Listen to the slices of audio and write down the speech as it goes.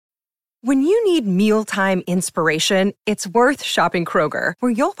When you need mealtime inspiration, it's worth shopping Kroger,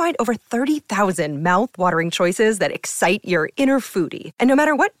 where you'll find over 30,000 mouth-watering choices that excite your inner foodie. And no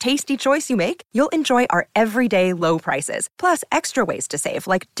matter what tasty choice you make, you'll enjoy our everyday low prices, plus extra ways to save,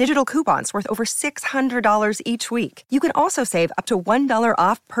 like digital coupons worth over $600 each week. You can also save up to $1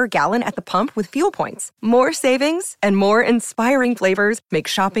 off per gallon at the pump with fuel points. More savings and more inspiring flavors make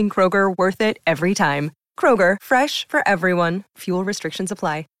shopping Kroger worth it every time. Kroger, fresh for everyone. Fuel restrictions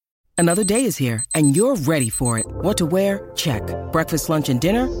apply. Another day is here, and you're ready for it. What to wear? Check. Breakfast, lunch, and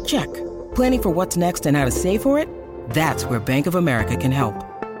dinner? Check. Planning for what's next and how to save for it? That's where Bank of America can help.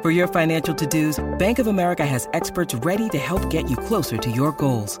 For your financial to-dos, Bank of America has experts ready to help get you closer to your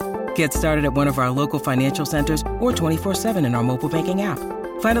goals. Get started at one of our local financial centers or 24/7 in our mobile banking app.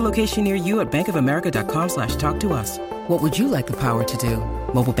 Find a location near you at bankofamerica.com/talktous. What would you like the power to do?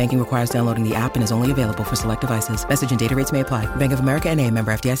 Mobile banking requires downloading the app and is only available for select devices. Message and data rates may apply. Bank of America N.A.,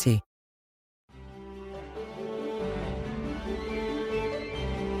 member FDIC.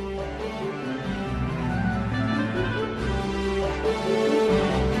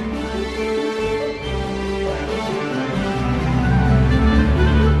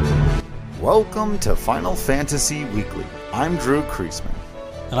 Welcome to Final Fantasy Weekly. I'm Drew Kreisman.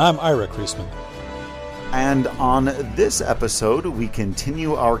 And I'm Ira Kreisman. And on this episode, we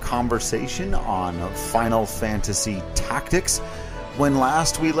continue our conversation on Final Fantasy Tactics. When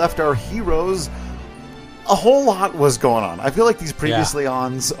last we left our heroes, a whole lot was going on. I feel like these previously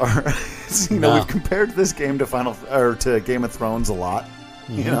ons are, we've compared this game to Game of Thrones a lot,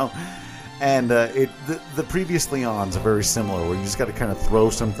 and the previously ons are very similar, where you just got to kind of throw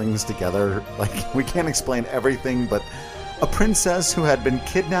some things together. Like, we can't explain everything, but a princess who had been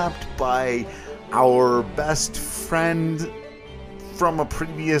kidnapped by our best friend from a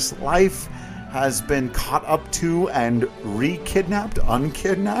previous life has been caught up to and re-kidnapped,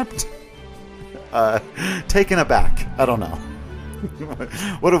 unkidnapped, taken aback. I don't know.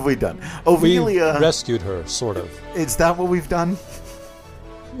 What have we done? Ophelia, we rescued her, sort of. Is that what we've done?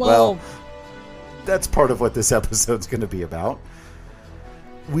 Well, that's part of what this episode's going to be about.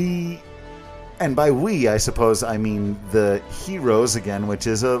 And by we, I suppose, I mean the heroes, again, which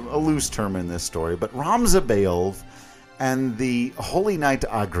is a loose term in this story. But Ramza Beolv and the Holy Knight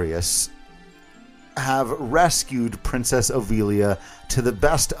Agrias have rescued Princess Ophelia to the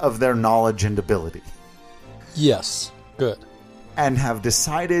best of their knowledge and ability. Yes, good. And have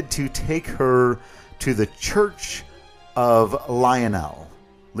decided to take her to the Church of Lionel.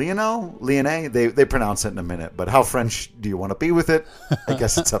 Lionel? Lyonnais? They pronounce it in a minute, but how French do you want to be with it? I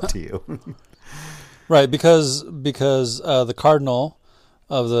guess it's up to you. Right, because the Cardinal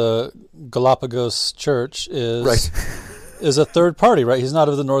of the Galapagos Church is a third party, right? He's not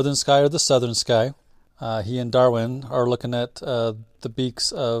of the northern sky or the southern sky. He and Darwin are looking at the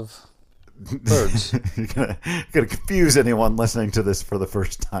beaks of birds. You're gonna confuse anyone listening to this for the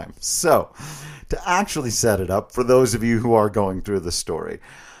first time. So, to actually set it up, for those of you who are going through the story,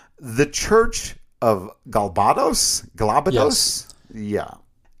 the Church of Galbados? Yes. Yeah.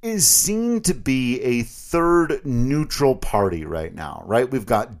 Is seen to be a third neutral party right now, right? We've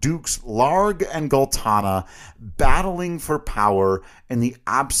got Dukes Larg and Goltana battling for power in the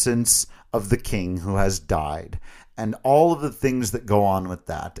absence of the king who has died, and all of the things that go on with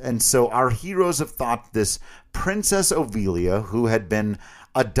that. And so our heroes have thought this Princess Ophelia, who had been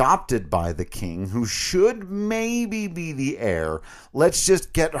adopted by the king, who should maybe be the heir, let's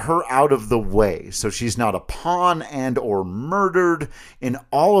just get her out of the way so she's not a pawn and or murdered in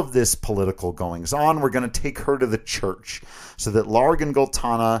all of this political goings on. We're going to take her to the church so that Larg and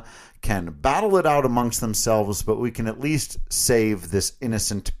Goltana can battle it out amongst themselves, but we can at least save this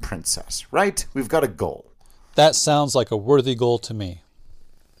innocent princess, right? We've got a goal. That sounds like a worthy goal to me.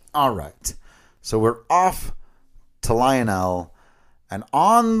 All right. So we're off to Lionel. And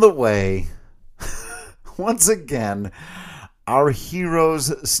on the way, once again, our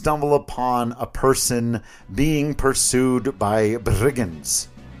heroes stumble upon a person being pursued by brigands.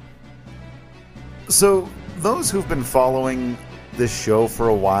 So, those who've been following this show for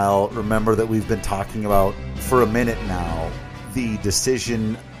a while remember that we've been talking about, for a minute now, the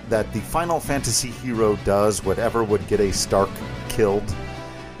decision that the Final Fantasy hero does whatever would get a Stark killed.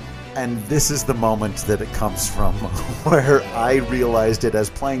 And this is the moment that it comes from, where I realized it as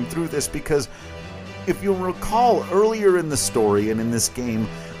playing through this, because if you'll recall, earlier in the story and in this game,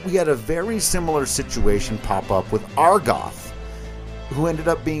 we had a very similar situation pop up with Argoth, who ended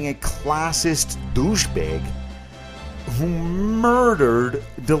up being a classist douchebag who murdered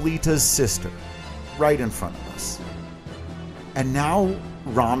Delita's sister right in front of us. And now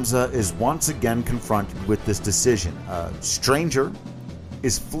Ramza is once again confronted with this decision. A stranger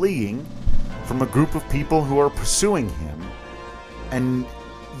is fleeing from a group of people who are pursuing him. And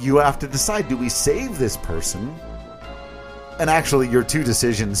you have to decide, do we save this person? And actually, your two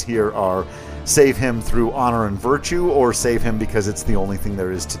decisions here are save him through honor and virtue, or save him because it's the only thing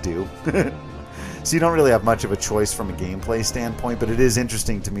there is to do. So you don't really have much of a choice from a gameplay standpoint, but it is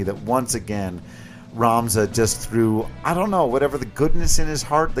interesting to me that once again, Ramza just through, I don't know, whatever the goodness in his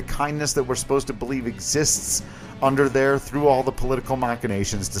heart, the kindness that we're supposed to believe exists under there, through all the political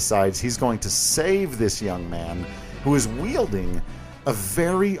machinations, decides he's going to save this young man who is wielding a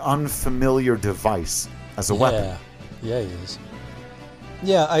very unfamiliar device as a weapon. Yeah, he is.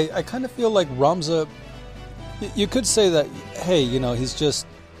 Yeah, I kind of feel like Ramza, you could say that, hey, you know, he's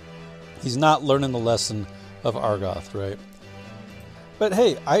not learning the lesson of Argoth, right? But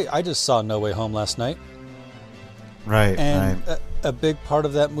hey, I just saw No Way Home last night. Right. And a big part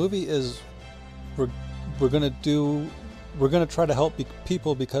of that movie is we're going to try to help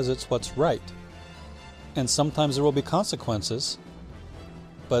people because it's what's right. And sometimes there will be consequences,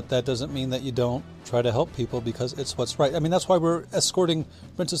 but that doesn't mean that you don't try to help people because it's what's right. I mean, that's why we're escorting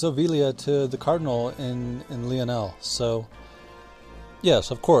Princess Ovelia to the Cardinal in Lionel. So, yes,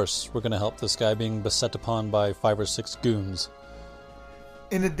 of course, we're going to help this guy being beset upon by 5 or 6 goons.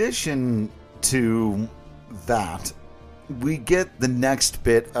 In addition to that, we get the next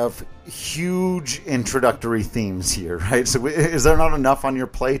bit of huge introductory themes here, right? So is there not enough on your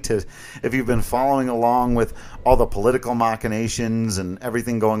plate to, if you've been following along with all the political machinations and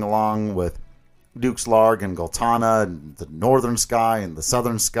everything going along with Dukes Larg and Goltana and the Northern Sky and the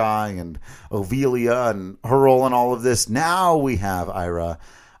Southern Sky and Ovelia and her role in all of this? Now we have, Ira,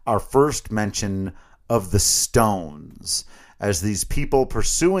 our first mention of the stones, as these people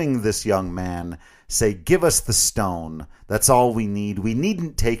pursuing this young man say, give us the stone. That's all we need. We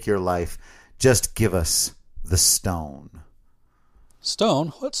needn't take your life. Just give us the stone. Stone?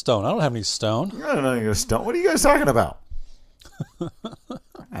 What stone? I don't have any stone. I don't know any stone. What are you guys talking about?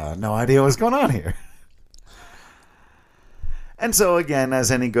 I have no idea what's going on here. And so again,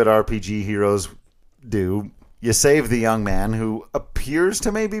 as any good RPG heroes do, you save the young man who appears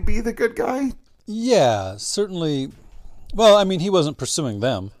to maybe be the good guy. Yeah, certainly. Well, I mean, he wasn't pursuing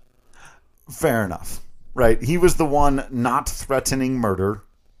them. Fair enough. Right. He was the one not threatening murder.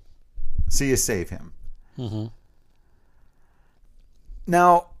 So you save him. Mm-hmm.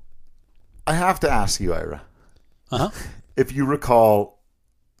 Now, I have to ask you, Ira. Uh-huh. If you recall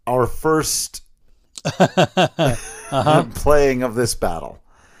our first playing of this battle.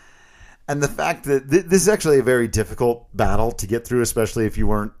 And the fact that this is actually a very difficult battle to get through, especially if you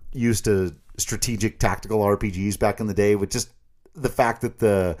weren't used to strategic tactical RPGs back in the day, with just the fact that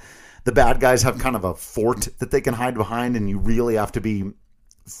the bad guys have kind of a fort that they can hide behind, and you really have to be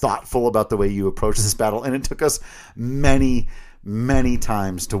thoughtful about the way you approach this battle. And it took us many, many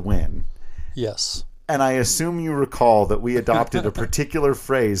times to win. Yes. And I assume you recall that we adopted a particular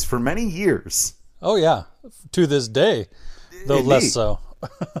phrase for many years. Oh, yeah. To this day, though Indeed. Less so.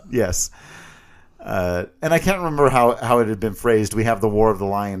 Yes. And I can't remember how it had been phrased. We have the War of the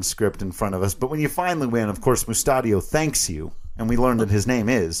Lions script in front of us. But when you finally win, of course, Mustadio thanks you. And we learned that his name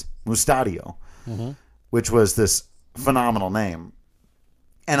is Mustadio, which was this phenomenal name.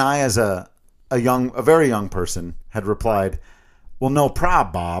 And I, as a very young person, had replied, well, no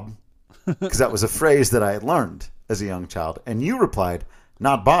prob, Bob. Because that was a phrase that I had learned as a young child. And you replied,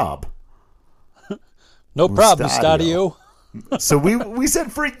 not Bob. No problem, Mustadio. So we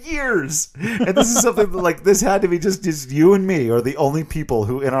said for years, and this is something that, like, this had to be just you and me are the only people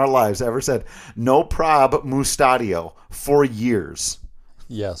who in our lives ever said no prob Mustadio for years.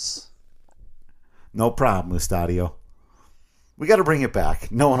 Yes. No prob Mustadio. We got to bring it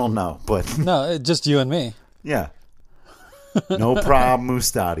back. No one will know, but no, just you and me. Yeah. No prob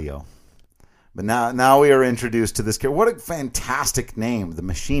Mustadio. But now we are introduced to this character. What a fantastic name, the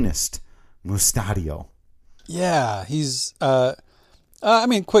machinist Mustadio. Yeah, he's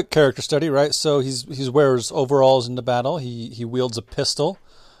quick character study, right? So he wears overalls in the battle. He wields a pistol.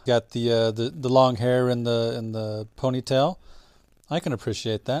 Got the long hair and the ponytail. I can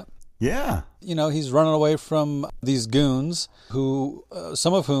appreciate that. Yeah. You know, he's running away from these goons who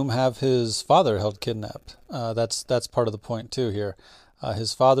some of whom have his father held kidnapped. That's part of the point too here.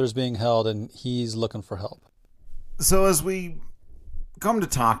 His father's being held and he's looking for help. So as we come to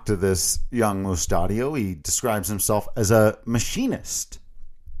talk to this young Mustadio, he describes himself as a machinist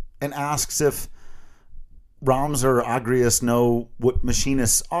and asks if Rams or Agrias know what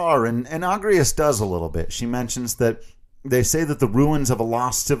machinists are. And Agrias does a little bit. She mentions that they say that the ruins of a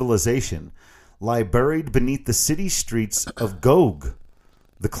lost civilization lie buried beneath the city streets of Gog,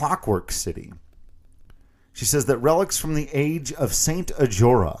 the Clockwork City. She says that relics from the age of Saint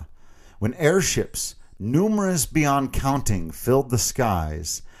Ajora, when airships, numerous beyond counting, filled the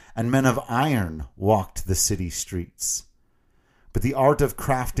skies, and men of iron walked the city streets. But the art of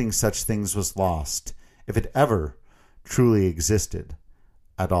crafting such things was lost, if it ever truly existed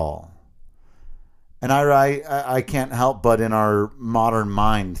at all. And I can't help but in our modern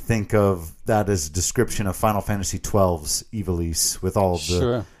mind think of that as a description of Final Fantasy XII's Ivalice, with all of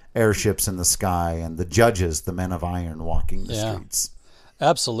the airships in the sky and the judges, the men of iron, walking the streets.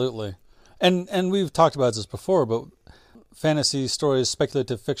 Absolutely. And we've talked about this before, but fantasy stories,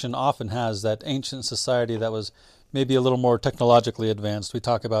 speculative fiction often has that ancient society that was maybe a little more technologically advanced. We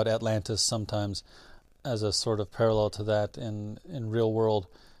talk about Atlantis sometimes as a sort of parallel to that in real world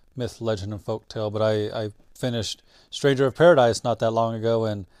myth, legend, and folktale. But I finished Stranger of Paradise not that long ago,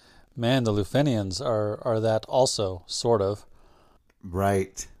 and man, the Lufenians are that also, sort of.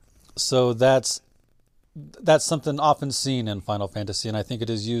 Right. So that's something often seen in Final Fantasy, and I think it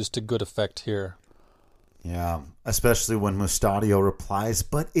is used to good effect here. Yeah, especially when Mustadio replies,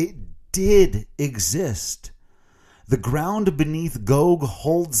 but it did exist. The ground beneath Gog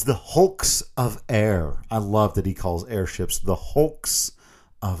holds the hulks of air. I love that he calls airships the hulks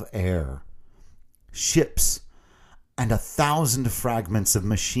of air. Ships and 1,000 fragments of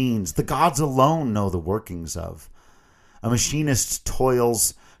machines the gods alone know the workings of. A machinist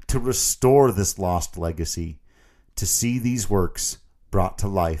toils to restore this lost legacy, to see these works brought to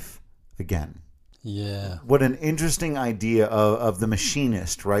life again. Yeah. What an interesting idea of the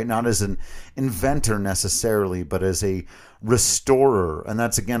machinist, right? Not as an inventor necessarily, but as a restorer. And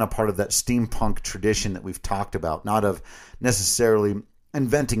that's, again, a part of that steampunk tradition that we've talked about, not of necessarily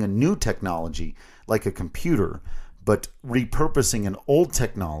inventing a new technology like a computer, but repurposing an old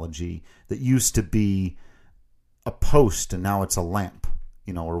technology that used to be a post and now it's a lamp,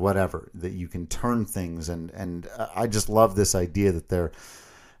 or whatever, that you can turn things. And I just love this idea that they're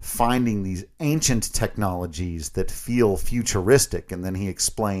finding these ancient technologies that feel futuristic. And then he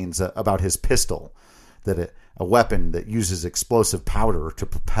explains about his pistol, that a weapon that uses explosive powder to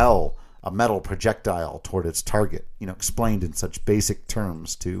propel a metal projectile toward its target, explained in such basic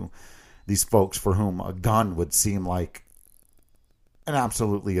terms to these folks for whom a gun would seem like an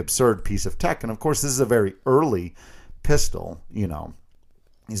absolutely absurd piece of tech. And of course, this is a very early pistol,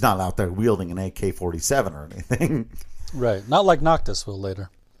 He's not out there wielding an AK-47 or anything. Right. Not like Noctis will later.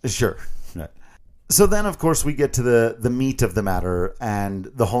 Sure. Right. So then, of course, we get to the meat of the matter, and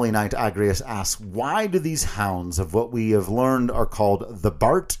the Holy Knight Agrias asks, why do these hounds of what we have learned are called the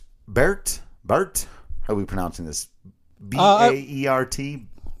Bart? How are we pronouncing this? B-A-E-R-T?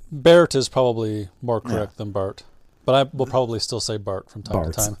 Bart is probably more correct than Bart. But I will probably still say Bart from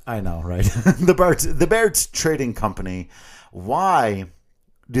time to time. I know, right? The Bart Trading Company. Why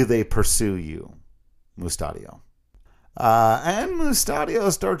do they pursue you, Mustadio? And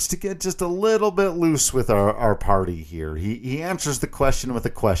Mustadio starts to get just a little bit loose with our party here. He answers the question with a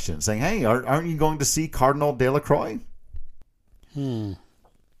question, saying, hey, aren't you going to see Cardinal Delacroix?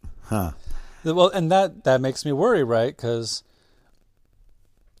 Huh. Well, and that makes me worry, right? Because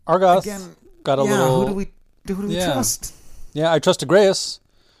Argoth got a little... Who do we trust? Yeah, I trust Agrias,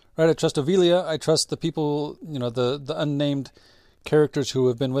 right? I trust Ovelia. I trust the people, the unnamed characters who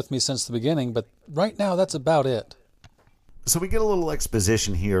have been with me since the beginning. But right now, that's about it. So we get a little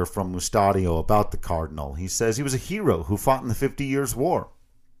exposition here from Mustadio about the Cardinal. He says he was a hero who fought in the 50 Years' War.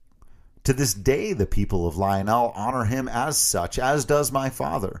 To this day, the people of Lionel honor him as such, as does my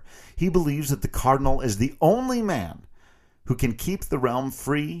father. He believes that the Cardinal is the only man who can keep the realm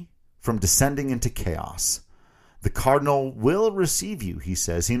free from descending into chaos. The Cardinal will receive you, he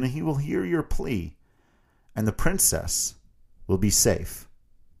says, and he will hear your plea, and the princess will be safe.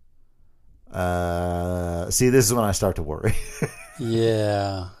 See, this is when I start to worry.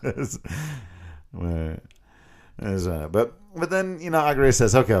 Yeah. But then, Agrias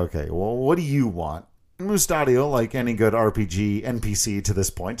says, okay, well, what do you want? And Mustadio, like any good RPG NPC to this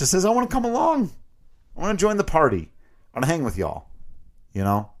point, just says, I want to come along. I want to join the party. I want to hang with y'all.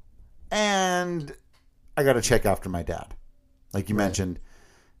 And I got to check after my dad. Like you mentioned,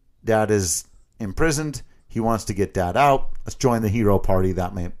 Dad is imprisoned. He wants to get Dad out. Let's join the hero party.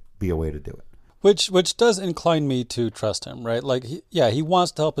 That may be a way to do it. Which does incline me to trust him, right? Like, he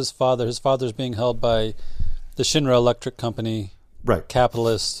wants to help his father. His father's being held by the Shinra Electric Company, right?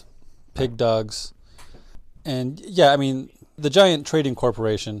 Capitalists, pig dogs. And, the giant trading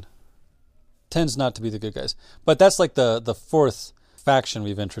corporation tends not to be the good guys. But that's like the fourth faction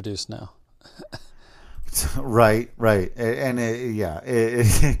we've introduced now. Right. And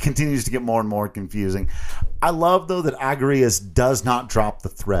it continues to get more and more confusing. I love, though, that Agrias does not drop the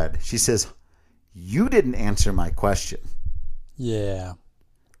thread. She says, You didn't answer my question. Yeah.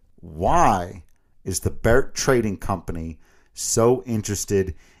 Why is the Bert Trading Company so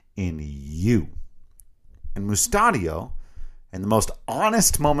interested in you? And Mustadio, in the most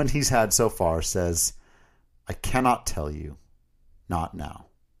honest moment he's had so far, says, I cannot tell you. Not now.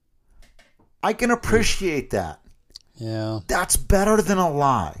 I can appreciate that. Yeah. That's better than a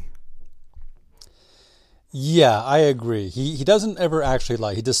lie. Yeah, I agree. He doesn't ever actually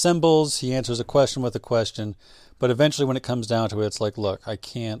lie. He dissembles, he answers a question with a question, but eventually when it comes down to it, it's like, look, I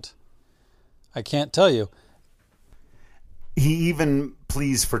can't tell you. He even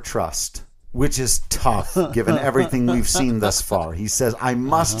pleads for trust, which is tough given everything we've seen thus far. He says, I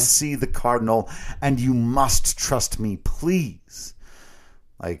must see the Cardinal and you must trust me, please.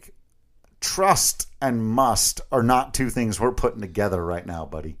 Like, trust and must are not two things we're putting together right now,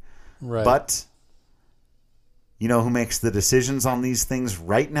 buddy. Right. But you know who makes the decisions on these things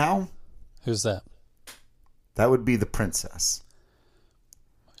right now? Who's that? That would be the princess.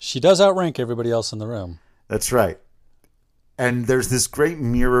 She does outrank everybody else in the room. That's right. And there's this great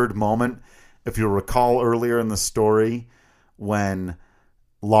mirrored moment, if you'll recall earlier in the story, when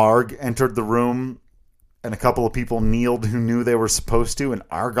Larg entered the room and a couple of people kneeled who knew they were supposed to, and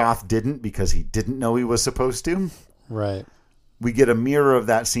Argoth didn't because he didn't know he was supposed to. Right. We get a mirror of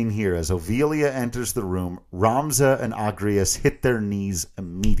that scene here. As Ovelia enters the room, Ramza and Agrias hit their knees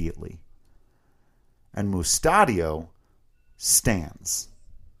immediately. And Mustadio stands.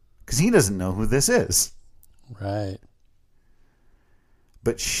 Because he doesn't know who this is. Right.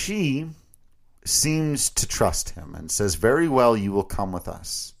 But she seems to trust him and says, very well, you will come with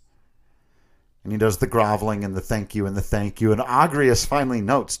us. And he does the groveling and the thank you and the thank you. And Agrias finally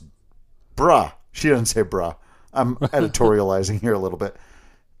notes, bruh. She doesn't say bruh. I'm editorializing here a little bit.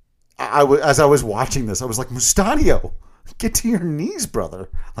 As I was watching this, I was like, Mustadio, get to your knees, brother.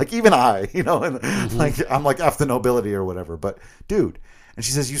 Like, even I, and like, I'm like, F the nobility or whatever. But, dude. And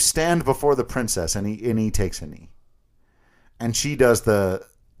she says, you stand before the princess. And he takes a knee. And she does the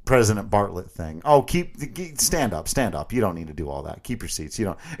President Bartlett thing. Oh, stand up. You don't need to do all that. Keep your seats.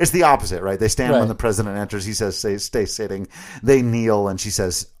 It's the opposite, right? They stand when the president enters. He says, stay sitting. They kneel. And she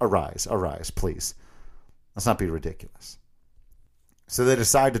says, arise, please. Let's not be ridiculous. So they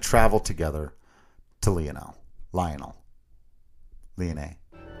decide to travel together to Lionel.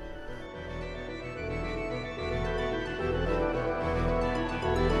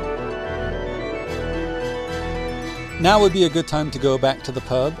 Now would be a good time to go back to the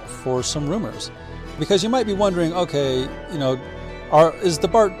pub for some rumors. Because you might be wondering, okay, is the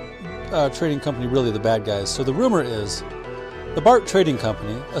Bart Trading Company really the bad guys? So the rumor is, the Bart Trading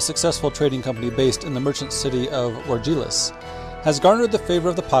Company, a successful trading company based in the merchant city of Wargilis, has garnered the favor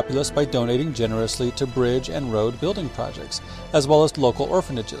of the populace by donating generously to bridge and road building projects, as well as local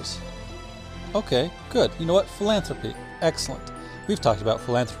orphanages. Okay, good. You know what? Philanthropy. Excellent. We've talked about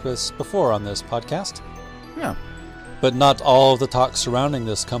philanthropists before on this podcast. Yeah. But not all of the talk surrounding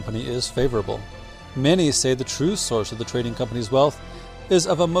this company is favorable. Many say the true source of the trading company's wealth is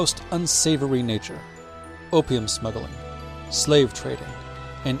of a most unsavory nature. Opium smuggling, slave trading,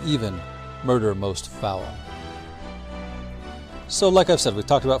 and even murder most foul. So like I've said, we've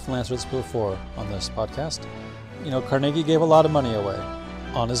talked about philanthropists before on this podcast. Carnegie gave a lot of money away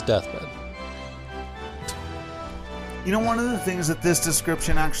on his deathbed. One of the things that this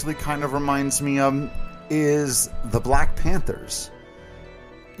description actually kind of reminds me of is the Black Panthers.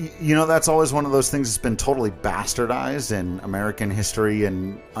 That's always one of those things that's been totally bastardized in American history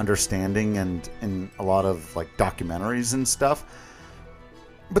and understanding and in a lot of like documentaries and stuff.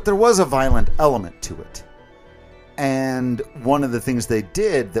 But there was a violent element to it. And one of the things they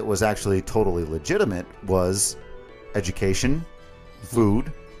did that was actually totally legitimate was education,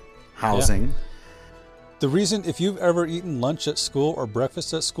 food, housing. Yeah. The reason, if you've ever eaten lunch at school or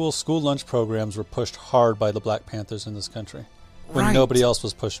breakfast at school, school lunch programs were pushed hard by the Black Panthers in this country when nobody else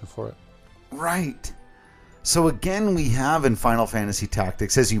was pushing for it. Right. So again, we have in Final Fantasy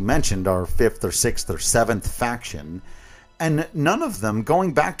Tactics, as you mentioned, our 5th or 6th or 7th faction, and none of them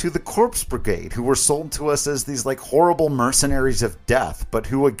going back to the Corpse Brigade, who were sold to us as these like horrible mercenaries of death, but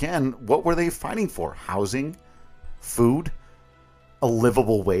who, again, what were they fighting for? Housing, food, a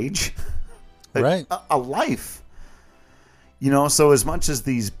livable wage. Right. A life. So as much as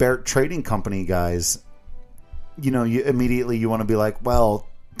these Bart Trading Company guys, you immediately want to be like, well,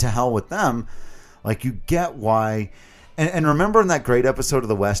 to hell with them. Like, you get why. And remember in that great episode of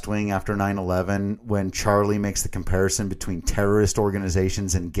The West Wing after 9/11 when Charlie makes the comparison between terrorist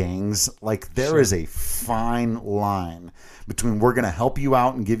organizations and gangs? Like, there is a fine line between we're going to help you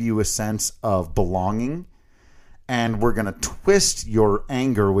out and give you a sense of belonging, and we're going to twist your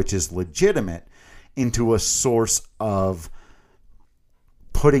anger, which is legitimate, into a source of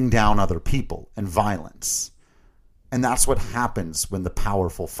putting down other people and violence. And that's what happens when the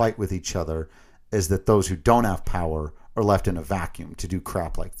powerful fight with each other, is that those who don't have power are left in a vacuum to do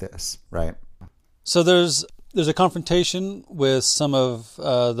crap like this, right? So there's a confrontation with some of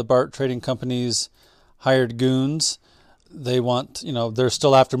the BART Trading Company's hired goons. They want, they're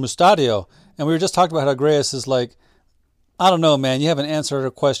still after Mustadio. And we were just talking about how Agrias is like, I don't know, man, you haven't answered our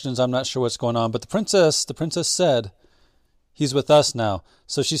questions. I'm not sure what's going on. But the princess said, he's with us now.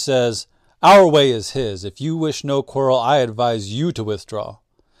 So she says, our way is his. If you wish no quarrel, I advise you to withdraw.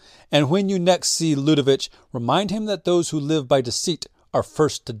 And when you next see Ludovic, remind him that those who live by deceit are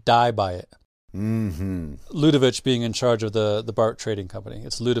first to die by it. Mm-hmm. Ludovic being in charge of the BART Trading Company.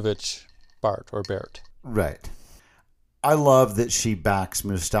 It's Ludovic Bart or Bert. Right. I love that she backs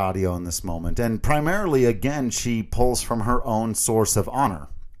Mustadio in this moment. And primarily, again, she pulls from her own source of honor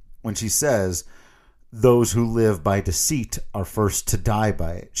when she says, those who live by deceit are first to die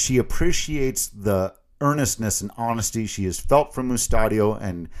by it. She appreciates the earnestness and honesty she has felt from Mustadio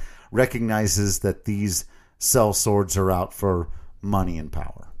and recognizes that these sellswords are out for money and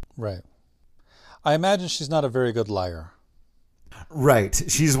power. Right. I imagine she's not a very good liar. Right.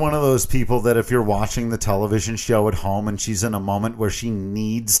 She's one of those people that if you're watching the television show at home and she's in a moment where she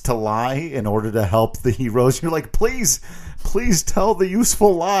needs to lie in order to help the heroes, you're like, please tell the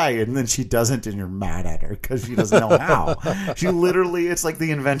useful lie. And then she doesn't, and you're mad at her because she doesn't know how. She literally, it's like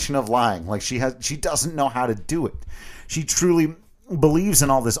the invention of lying. Like she doesn't know how to do it. She truly believes in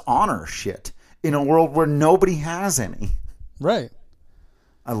all this honor shit in a world where nobody has any. Right.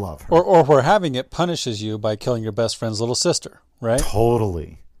 I love her. Or where having it punishes you by killing your best friend's little sister, right?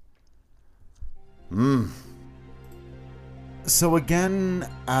 Totally. So again,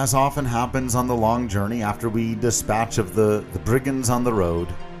 as often happens on the long journey, after we dispatch of the brigands on the road,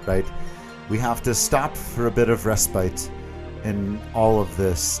 right, we have to stop for a bit of respite in all of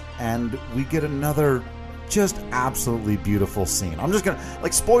this, and we get another just absolutely beautiful scene. I'm just going to,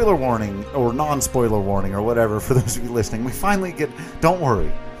 like, spoiler warning or non-spoiler warning or whatever for those of you listening. We finally get, don't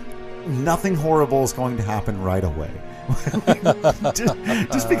worry, nothing horrible is going to happen right away.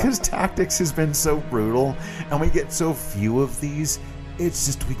 just because tactics has been so brutal and we get so few of these, it's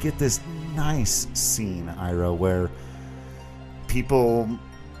just, we get this nice scene, Ira, where people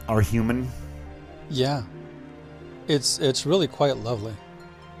are human. Yeah. It's really quite lovely.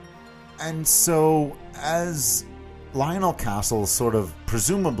 And so, as Lionel Castle sort of,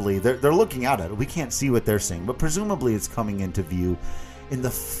 presumably, they're looking at it. We can't see what they're seeing, but presumably it's coming into view in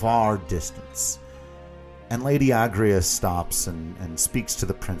the far distance. And Lady Agrias stops and speaks to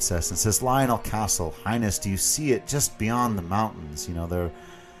the princess and says, Lionel Castle, Highness, do you see it just beyond the mountains? You know, they're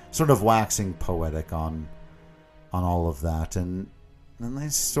sort of waxing poetic on all of that. And then they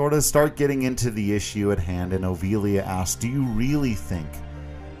sort of start getting into the issue at hand, and Ovelia asks, do you really think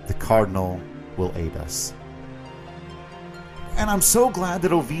the Cardinal will aid us? And I'm so glad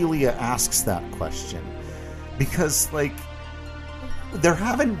that Ovelia asks that question, because, like, there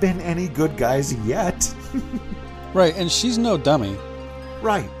haven't been any good guys yet. Right, and she's no dummy.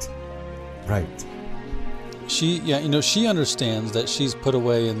 Right. She understands that she's put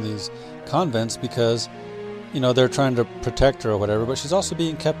away in these convents because, they're trying to protect her or whatever, but she's also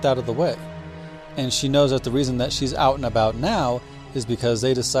being kept out of the way. And she knows that the reason that she's out and about now is because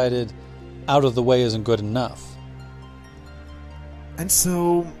they decided out of the way isn't good enough. And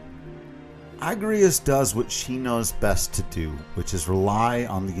so Agrias does what she knows best to do, which is rely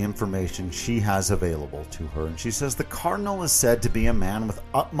on the information she has available to her. And she says the Cardinal is said to be a man with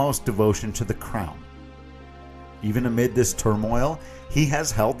utmost devotion to the crown. Even amid this turmoil, he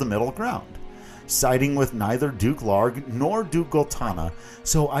has held the middle ground, siding with neither Duke Larg nor Duke Goltana,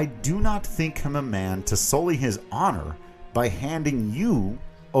 so I do not think him a man to sully his honor by handing you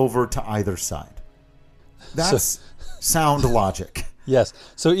over to either side. That's sound logic. Yes.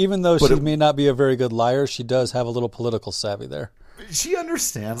 So even though she may not be a very good liar, she does have a little political savvy there. She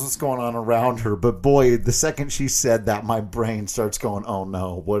understands what's going on around her, but boy, the second she said that, my brain starts going, oh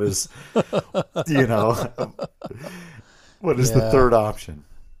no, what is, what is the third option?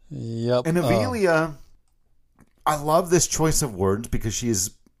 Yep. And Ovelia, I love this choice of words because she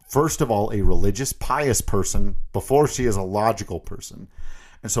is, first of all, a religious, pious person before she is a logical person.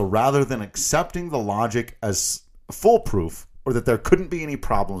 And so rather than accepting the logic as foolproof or that there couldn't be any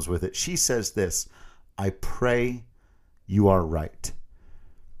problems with it, she says this, I pray you are right.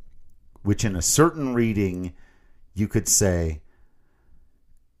 Which in a certain reading, you could say,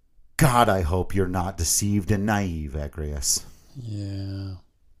 God, I hope you're not deceived and naive, Agrias. Yeah.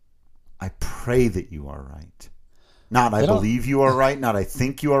 I pray that you are right. Not I believe you are right, not I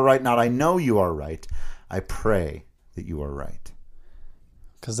think you are right, not I know you are right. I pray that you are right.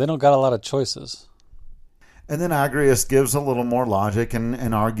 Because they don't got a lot of choices. And then Agrius gives a little more logic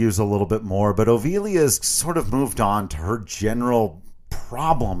and argues a little bit more, but Ophelia's sort of moved on to her general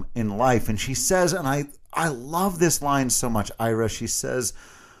problem in life. And she says, and I love this line so much, Ira, she says,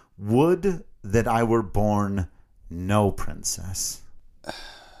 "Would that I were born no princess."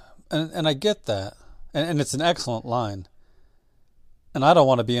 And I get that. And it's an excellent line. And I don't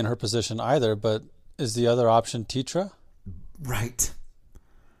want to be in her position either, but is the other option Tetra? Right.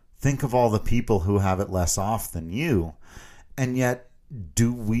 Think of all the people who have it less off than you. And yet,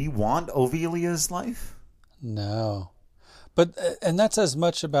 do we want Ophelia's life? No. But, and that's as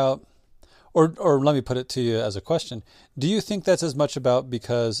much about, or let me put it to you as a question. Do you think that's as much about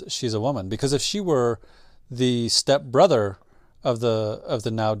because she's a woman? Because if she were the stepbrother of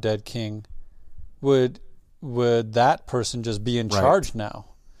the now dead king, would that person just be in charge now?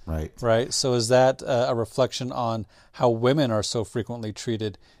 Right. So is that a reflection on how women are so frequently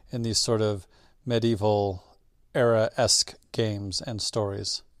treated in these sort of medieval era-esque games and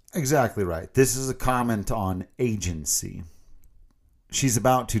stories? Exactly right. This is a comment on agency. She's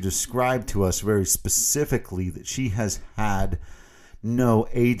about to describe to us very specifically that she has had no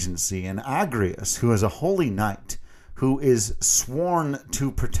agency. And Agrius, who is a holy knight, who is sworn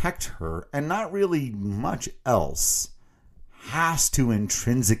to protect her and not really much else, has to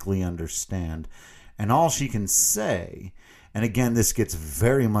intrinsically understand. And all she can say, and again, this gets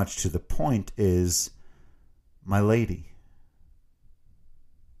very much to the point, is, "My lady."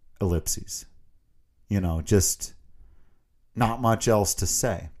 Ellipses. Just not much else to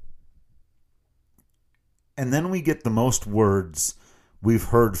say. And then we get the most words we've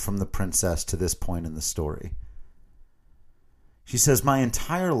heard from the princess to this point in the story. She says, "My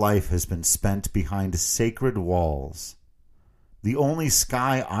entire life has been spent behind sacred walls. The only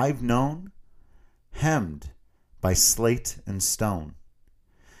sky I've known, hemmed by slate and stone.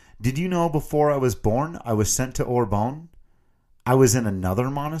 Did you know before I was born, I was sent to Orbonne? I was in another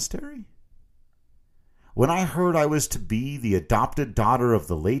monastery? When I heard I was to be the adopted daughter of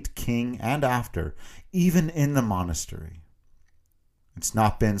the late king and after, even in the monastery. It's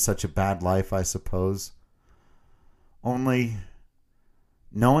not been such a bad life, I suppose. Only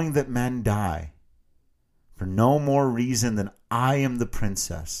knowing that men die for no more reason than I am the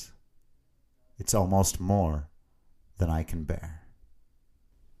princess, it's almost more than I can bear."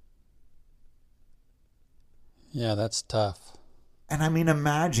 Yeah, that's tough. And I mean,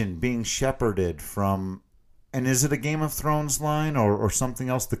 imagine being shepherded from, and is it a Game of Thrones line or something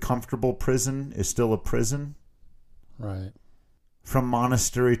else? The comfortable prison is still a prison? Right. From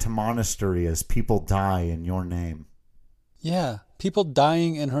monastery to monastery as people die in your name. Yeah, people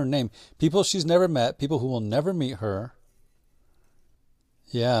dying in her name. People she's never met, people who will never meet her.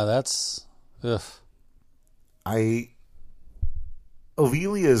 Yeah, that's... ugh.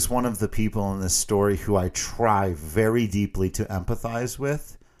 Ophelia is one of the people in this story who I try very deeply to empathize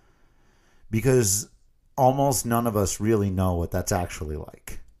with, because almost none of us really know what that's actually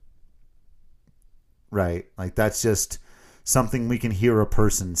like. Right? Like, that's just something we can hear a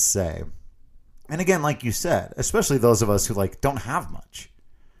person say. And again, like you said, especially those of us who don't have much.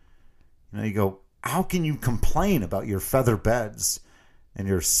 You go, how can you complain about your feather beds and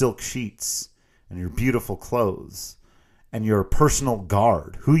your silk sheets and your beautiful clothes and your personal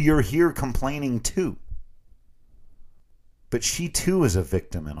guard, who you're here complaining to? But she too is a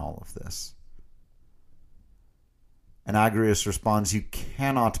victim in all of this. And Agrius responds, "You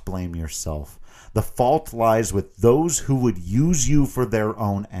cannot blame yourself. The fault lies with those who would use you for their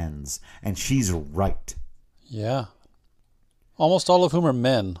own ends." And she's right. Yeah. Almost all of whom are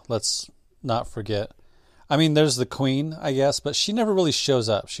men, let's not forget. I mean, there's the queen, I guess, but she never really shows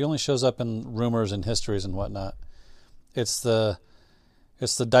up. She only shows up in rumors and histories and whatnot. It's the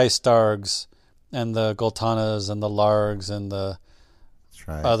Dystargs and the Goltanas and the Largs and the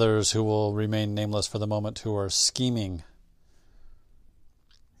others who will remain nameless for the moment who are scheming.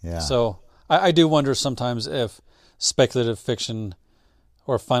 Yeah. So I do wonder sometimes if speculative fiction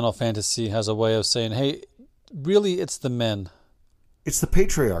or Final Fantasy has a way of saying, hey, really it's the men. It's the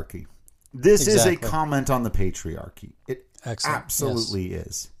patriarchy. This is a comment on the patriarchy. It absolutely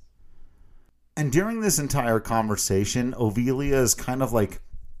is. And during this entire conversation, Ophelia is kind of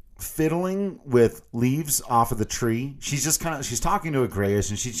fiddling with leaves off of the tree. She's talking to Agrius,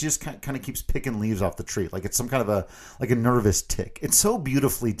 and she just kind of keeps picking leaves off the tree. Like it's some kind of a nervous tick. It's so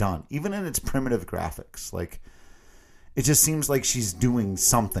beautifully done, even in its primitive graphics. It just seems like she's doing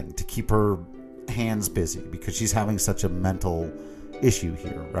something to keep her hands busy because she's having such a mental issue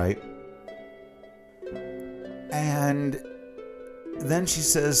here, right? And then she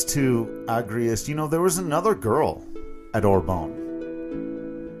says to Agrias, there was another girl at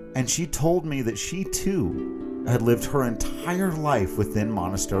Orbonne. And she told me that she too had lived her entire life within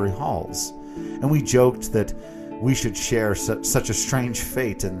monastery halls. And we joked that we should share such a strange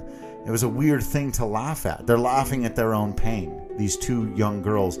fate, and it was a weird thing to laugh at. They're laughing at their own pain, these two young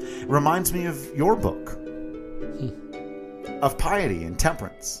girls. It reminds me of your book, of piety and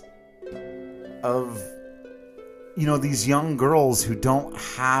temperance, of, these young girls who don't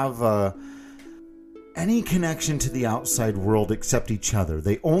have any connection to the outside world except each other.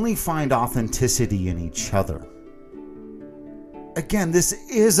 They only find authenticity in each other. Again, this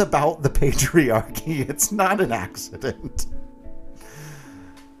is about the patriarchy. It's not an accident.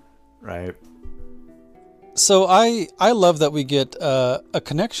 Right. So I love that we get a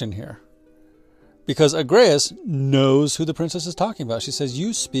connection here. Because Agrias knows who the princess is talking about. She says,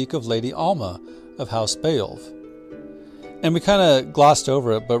 "You speak of Lady Alma of House Beowulf." And we kind of glossed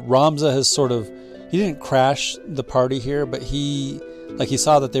over it, but Ramza has he didn't crash the party here, but he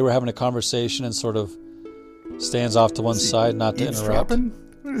saw that they were having a conversation and sort of stands off to one side not to interrupt.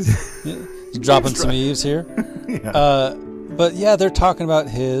 He's dropping some eaves here. Yeah. But yeah, they're talking about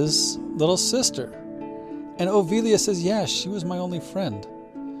his little sister. And Ovilia says, "Yeah, she was my only friend."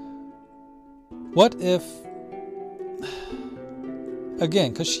 What if,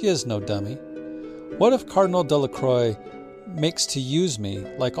 again, because she is no dummy, what if Cardinal Delacroix makes to use me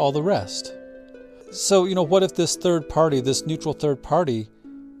like all the rest? So, what if this third party, this neutral third party,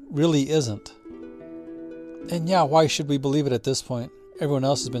 really isn't? And yeah, why should we believe it at this point? Everyone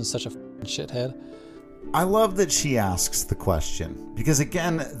else has been such a shithead. I love that she asks the question, because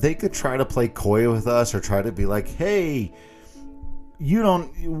again, they could try to play coy with us or try to be like, "Hey,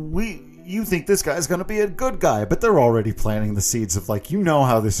 you think this guy's going to be a good guy," but they're already planting the seeds of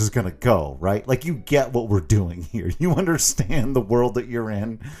how this is going to go, right? You get what we're doing here. You understand the world that you're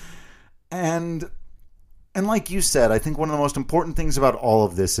in. And like you said, I think one of the most important things about all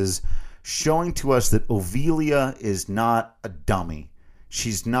of this is showing to us that Ovilia is not a dummy.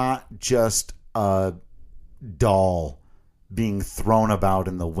 She's not just a doll being thrown about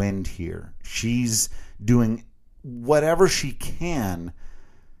in the wind here. She's doing whatever she can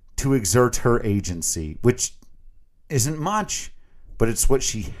to exert her agency, which isn't much, but it's what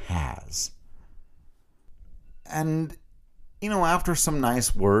she has. And, after some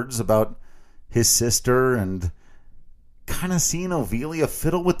nice words about his sister and kind of seeing Ovilia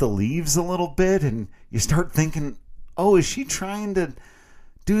fiddle with the leaves a little bit, and you start thinking, oh, is she trying to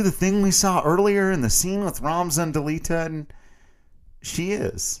do the thing we saw earlier in the scene with Ramza and Delita? And she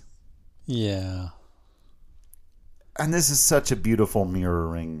is. Yeah. And this is such a beautiful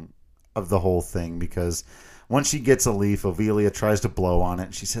mirroring of the whole thing, because once she gets a leaf, Ovilia tries to blow on it,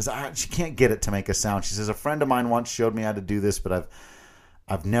 and she says she can't get it to make a sound. She says, "A friend of mine once showed me how to do this, but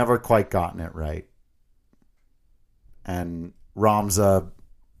I've never quite gotten it right." And Ramza,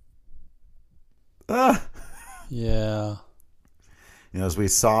 yeah, as we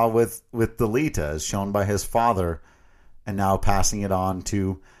saw with Delita, as shown by his father, and now passing it on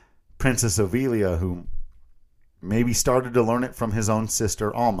to Princess Ovilia, who maybe started to learn it from his own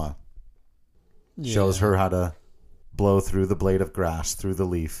sister Alma. Yeah. Shows her how to blow through the blade of grass, through the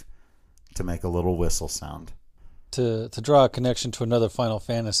leaf, to make a little whistle sound. To draw a connection to another Final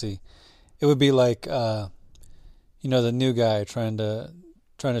Fantasy, it would be like the new guy trying to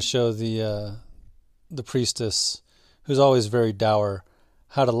show the priestess, who's always very dour,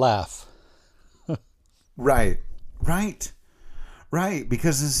 how to laugh. Right.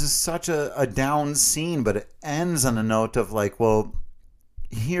 Because this is such a down scene, but it ends on a note of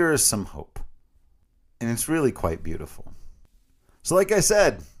here is some hope. And it's really quite beautiful. So like I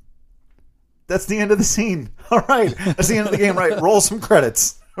said, that's the end of the scene. All right. That's the end of the game, right? Roll some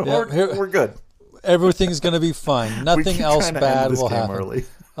credits. Yeah, we're good. Everything's going to be fine. Nothing else bad will happen. Early.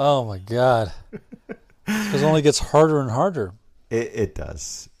 Oh, my God. Because it only gets harder and harder. It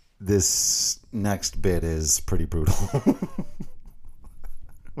does. This next bit is pretty brutal.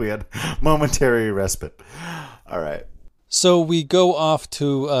 We had momentary respite. All right. So we go off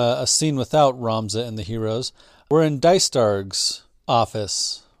to a scene without Ramza and the heroes. We're in Dystarg's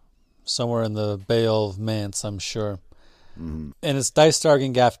office, somewhere in the Beowulf Manse, I'm sure. Mm. And it's Dystarg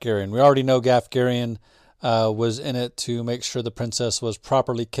and Gafgarion. We already know Gafgarion was in it to make sure the princess was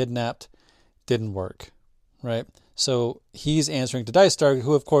properly kidnapped. Didn't work, right? So he's answering to Dystarg,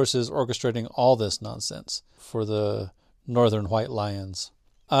 who of course is orchestrating all this nonsense for the Northern White Lions.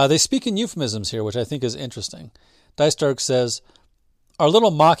 They speak in euphemisms here, which I think is interesting. Dystarg says, "Our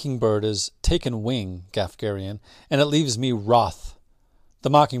little Mockingbird is taken wing, Gafgarion, and it leaves me wroth." The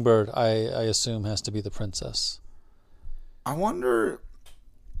Mockingbird, I assume, has to be the princess. I wonder,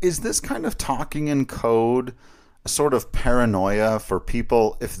 is this kind of talking in code a sort of paranoia for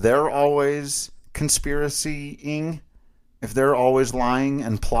people if they're always conspiracying, if they're always lying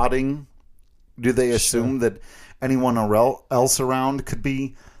and plotting? Do they assume that anyone else around could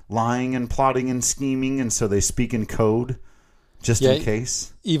be lying and plotting and scheming, and so they speak in code just in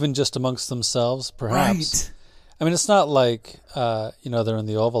case? Even just amongst themselves, perhaps. Right. I mean, it's not like, they're in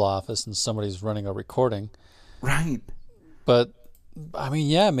the Oval Office and somebody's running a recording. Right. But, I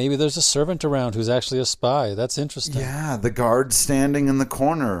mean, maybe there's a servant around who's actually a spy. That's interesting. Yeah, the guard standing in the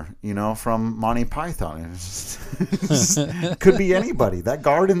corner, from Monty Python. Could be anybody. That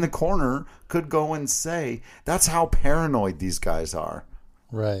guard in the corner could go and say, that's how paranoid these guys are.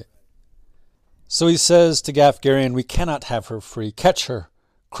 Right. So he says to Gafgarian, we cannot have her free. Catch her,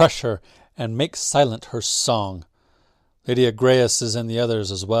 crush her, and make silent her song. Lady Agreus is in the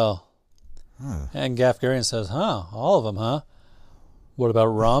others as well. And Gafgarian says, all of them, huh? What about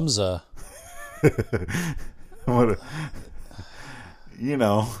Ramza?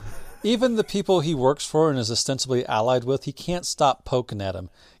 Even the people he works for and is ostensibly allied with, he can't stop poking at him.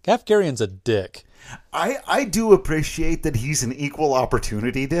 Gafgarian's a dick. I do appreciate that he's an equal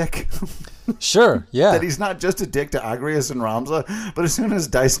opportunity dick. Sure, yeah. That he's not just a dick to Agrias and Ramza, but as soon as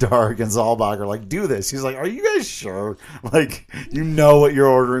Dicedarg and Zalbag are like, do this, he's like, are you guys sure? Like, you know what you're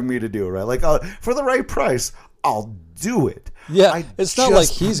ordering me to do, right? Like, for the right price, I'll do it. Yeah, it's not like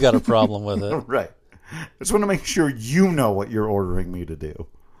he's got a problem with it. Right. I just want to make sure you know what you're ordering me to do.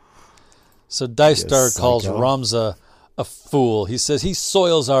 So Dicedarg calls Ramza a fool. He says he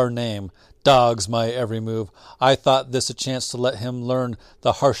soils our name, dogs my every move. I thought this a chance to let him learn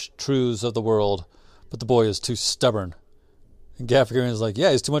the harsh truths of the world, but the boy is too stubborn. And Gafgarian's like,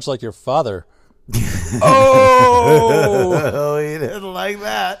 he's too much like your father. Oh, he didn't like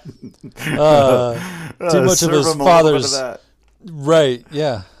that. Too much of his father's. Right,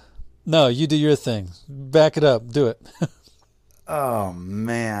 yeah. No, you do your thing. Back it up. Do it. Oh,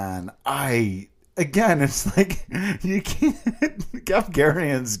 man. Again, it's like, you can't.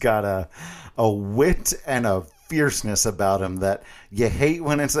 Gafgarian's got a wit and a fierceness about him that you hate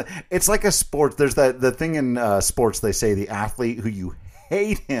when it's like a sport. There's the thing in sports, they say the athlete who you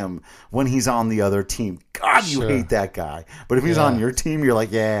hate him when he's on the other team. God, you hate that guy. But if he's on your team, you're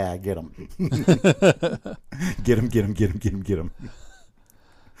like, yeah, get him. Get him.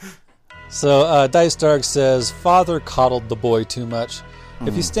 So Dicedarg says, Father coddled the boy too much.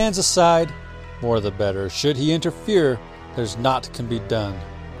 If he stands aside, more the better. Should he interfere, there's naught can be done.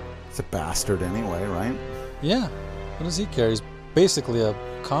 It's a bastard anyway, right? Yeah. What does he care? He's basically a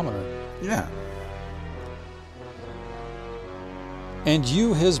commoner. Yeah. And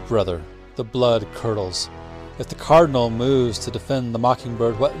you, his brother, the blood curdles. If the Cardinal moves to defend the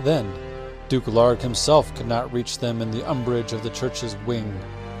Mockingbird, what then? Duke Larg himself could not reach them in the umbrage of the church's wing.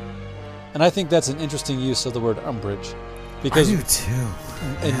 And I think that's an interesting use of the word umbrage. Because I do too.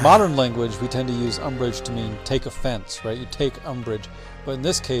 In modern language, we tend to use umbrage to mean take offense, right? You take umbrage. But in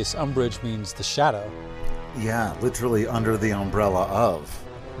this case, umbrage means the shadow. Yeah, literally under the umbrella of.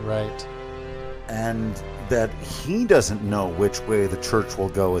 Right. And that he doesn't know which way the church will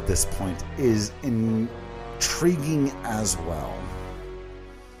go at this point is intriguing as well.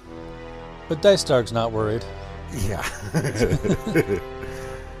 But Dicedarg's not worried. Yeah.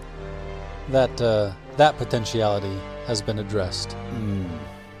 That potentiality has been addressed.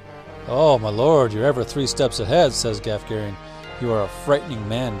 Oh, my lord, you're ever 3 steps ahead, says Gafgarian. You are a frightening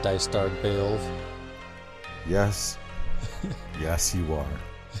man, Dicedarg Beowulf. Yes. Yes, you are.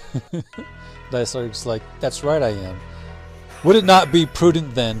 Dicedarg's like, that's right, I am. Would it not be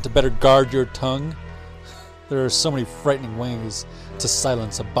prudent, then, to better guard your tongue? There are so many frightening ways to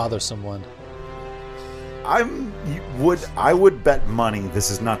silence a bothersome one. I would bet money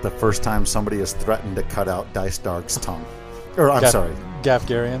this is not the first time somebody has threatened to cut out Dicedarg's tongue. Or,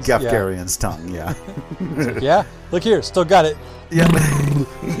 Gafgarian's? Gafgarian's tongue, yeah. Yeah? Look here, still got it. Yeah.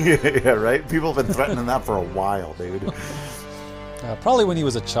 Yeah, right? People have been threatening that for a while, dude. Probably when he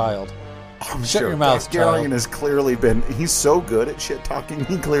was a child. I'm Shut sure your mouth, Gafgarian child. has clearly been... He's so good at shit talking,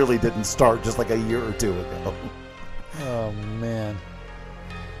 he clearly didn't start just like a year or two ago. Oh, man.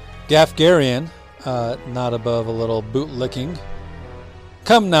 Gafgarian, not above a little boot-licking.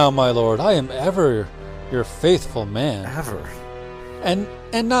 Come now, my lord, I am ever your faithful man. Ever. And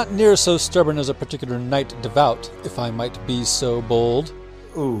not near so stubborn as a particular knight devout, if I might be so bold.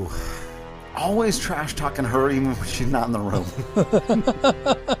 Ooh. Always trash-talking her even when she's not in the room.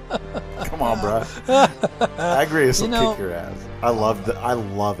 Come on, bro. Agrias will kick your ass. I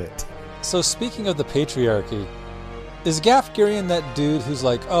love it. So speaking of the patriarchy, is Gafgarian that dude who's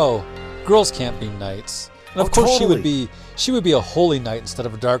like, oh, girls can't be knights, And of course totally. she would be a holy knight instead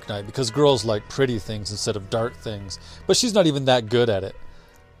of a dark knight, because girls like pretty things instead of dark things. But she's not even that good at it.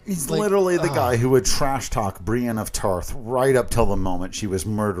 He's like, literally the guy who would trash talk Brienne of Tarth right up till the moment she was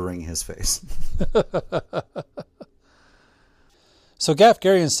murdering his face. So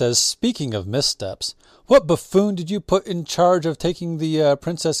Gafgarian says, speaking of missteps, what buffoon did you put in charge of taking the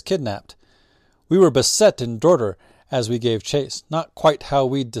princess kidnapped? We were beset in Dorter as we gave chase. Not quite how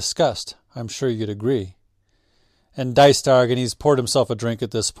we'd discussed. I'm sure you'd agree. And Dystarg, and he's poured himself a drink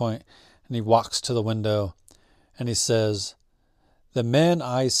at this point, and he walks to the window, and he says, the men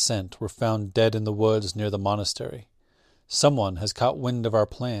I sent were found dead in the woods near the monastery. Someone has caught wind of our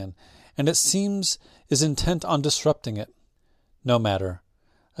plan, and it seems is intent on disrupting it. No matter.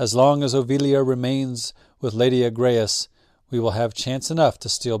 As long as Ovilia remains with Lady Agreus, we will have chance enough to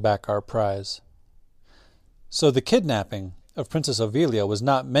steal back our prize. So the kidnapping of Princess Ovilia was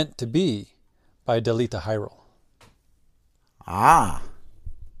not meant to be by Delita Hyrule. Ah,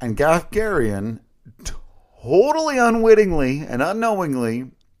 and Gafgarian totally unwittingly and unknowingly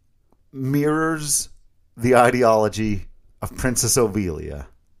mirrors the ideology of Princess Ovilia.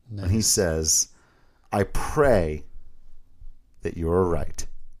 Nice. And he says, I pray that you are right.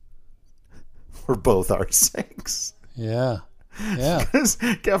 For both our sakes. Yeah. Yeah. Because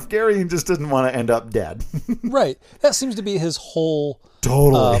Gafgarian just doesn't want to end up dead. Right. That seems to be his whole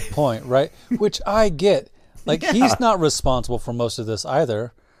point, right? Which I get. Like, he's not responsible for most of this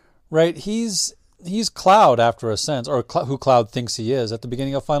either, right? He's Cloud after a sense, or who Cloud thinks he is at the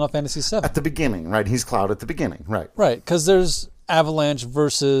beginning of Final Fantasy VII. At the beginning, right? He's Cloud at the beginning, right? Right, because there's Avalanche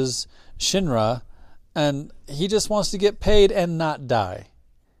versus Shinra, and he just wants to get paid and not die.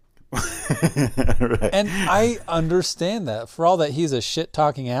 Right. And I understand that. For all that he's a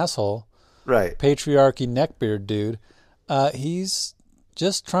shit-talking asshole, right? Patriarchy neckbeard dude, he's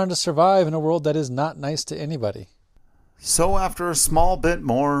just trying to survive in a world that is not nice to anybody. So after a small bit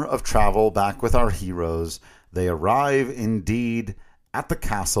more of travel back with our heroes, they arrive indeed at the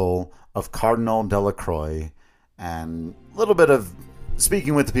castle of Cardinal Delacroix, and a little bit of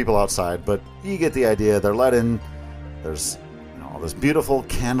speaking with the people outside, but you get the idea. They're let in. There's all this beautiful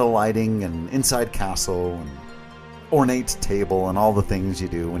candle lighting and inside castle and ornate table and all the things you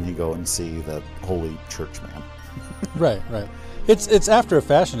do when you go and see the holy church man. Right. It's after a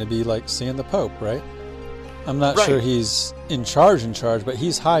fashion to be like seeing the Pope, right? I'm not sure he's in charge, but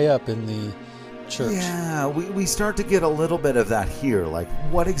he's high up in the church. Yeah, we start to get a little bit of that here. Like,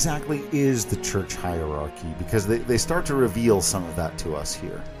 what exactly is the church hierarchy? Because they start to reveal some of that to us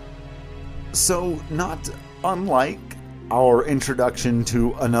here. So, not unlike our introduction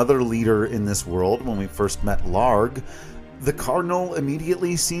to another leader in this world when we first met Larg, the Cardinal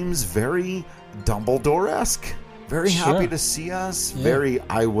immediately seems very Dumbledore-esque. Very happy to see us. Yeah. Very,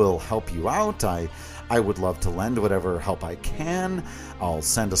 I will help you out. I would love to lend whatever help I can. I'll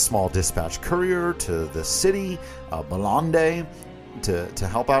send a small dispatch courier to the city, Belande, to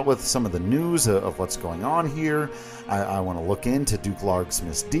help out with some of the news of what's going on here. I want to look into Duke Larg's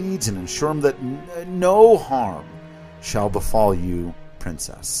misdeeds and ensure him that no harm shall befall you,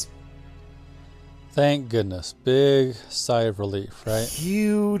 princess. Thank goodness. Big sigh of relief, right?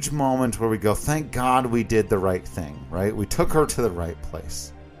 Huge moment where we go, thank God we did the right thing, right? We took her to the right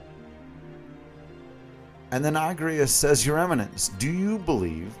place. And then Agrias says, Your Eminence, do you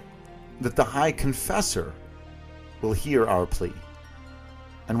believe that the High Confessor will hear our plea?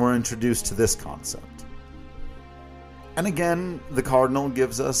 And we're introduced to this concept. And again, the Cardinal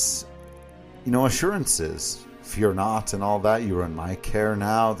gives us, assurances. Fear not and all that, you are in my care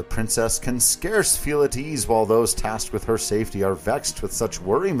now. The princess can scarce feel at ease while those tasked with her safety are vexed with such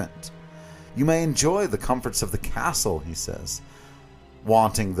worriment. You may enjoy the comforts of the castle, he says.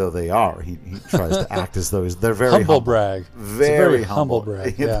 Wanting though they are, he tries to act as though they're very humble brag. Very humble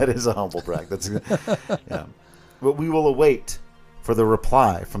brag. Yeah. That is a humble brag. That's yeah. But we will await for the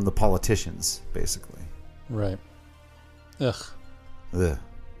reply from the politicians, basically. Right. Ugh.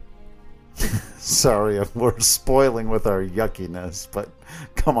 Sorry, we're spoiling with our yuckiness, but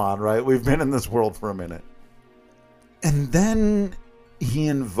come on, right? We've been in this world for a minute. And then he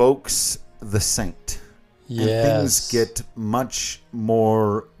invokes the saint. Yes. And things get much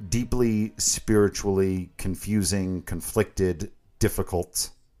more deeply, spiritually confusing, conflicted, difficult,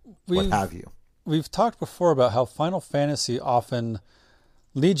 what have you. We've talked before about how Final Fantasy often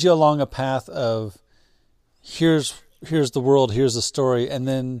leads you along a path of here's the world, here's the story, and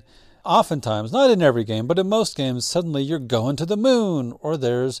then oftentimes, not in every game, but in most games, suddenly you're going to the moon, or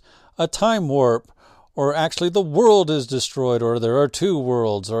there's a time warp, or actually the world is destroyed, or there are two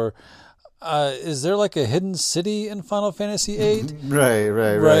worlds, or is there like a hidden city in Final Fantasy VIII?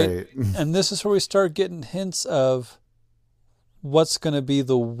 Right. And this is where we start getting hints of what's going to be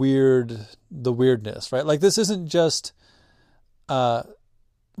the weirdness, right? Like this isn't just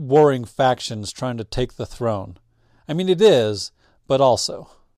warring factions trying to take the throne. I mean, it is, but also.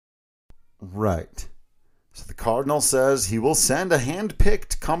 Right. So the Cardinal says he will send a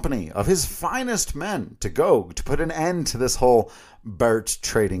hand-picked company of his finest men to go to put an end to this whole Bert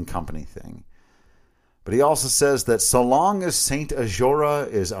Trading Company thing. But he also says that so long as Saint Ajora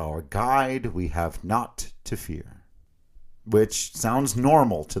is our guide, we have not to fear. Which sounds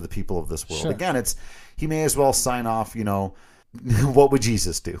normal to the people of this world. Sure. Again, he may as well sign off, what would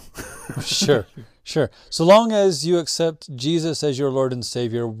Jesus do? Sure. So long as you accept Jesus as your Lord and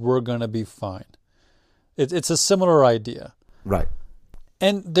Savior, we're going to be fine. It's a similar idea. Right.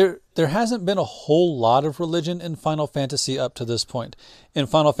 And there hasn't been a whole lot of religion in Final Fantasy up to this point. In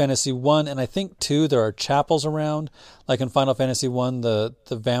Final Fantasy 1 and I think 2, there are chapels around. Like in Final Fantasy 1, the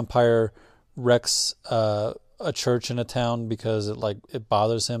vampire wrecks a church in a town because it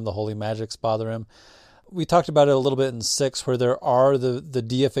bothers him. The holy magics bother him. We talked about it a little bit in 6 where there are the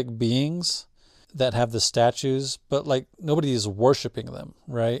deific beings that have the statues, but nobody is worshiping them,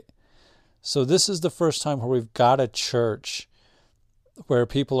 right? So this is the first time where we've got a church where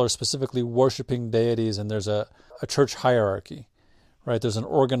people are specifically worshiping deities and there's a church hierarchy, right? There's an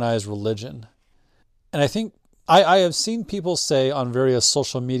organized religion. And I think I have seen people say on various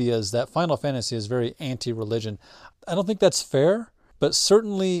social medias that Final Fantasy is very anti-religion. I don't think that's fair, but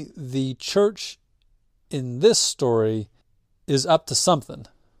certainly the church in this story is up to something.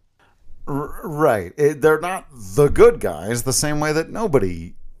 Right. They're not the good guys the same way that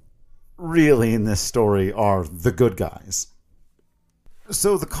nobody really in this story are the good guys.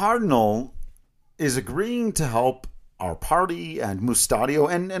 So the Cardinal is agreeing to help our party and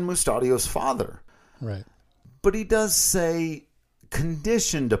Mustadio and Mustadio's father. Right. But he does say,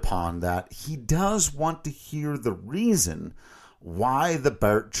 conditioned upon that, he does want to hear the reason why the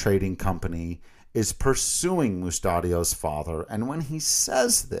Bert Trading Company is pursuing Mustadio's father. And when he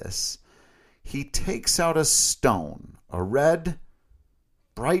says this, he takes out a stone, a red,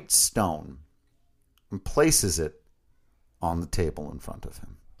 bright stone, and places it on the table in front of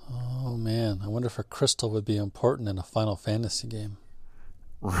him. Oh man, I wonder if a crystal would be important in a Final Fantasy game.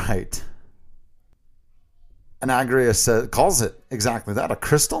 Right. And Agrias calls it exactly that, a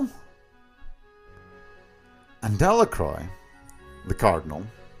crystal. And Delacroix, the Cardinal,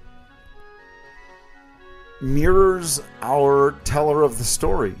 mirrors our teller of the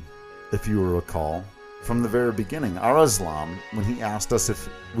story, if you will recall, from the very beginning. Arazlam, when he asked us if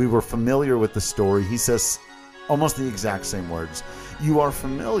we were familiar with the story, he says almost the exact same words. You are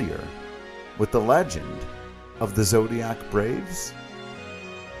familiar with the legend of the Zodiac Braves?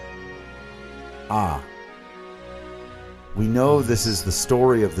 Ah. We know this is the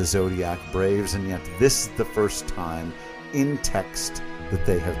story of the Zodiac Braves, and yet this is the first time in text that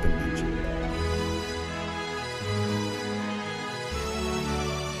they have been mentioned.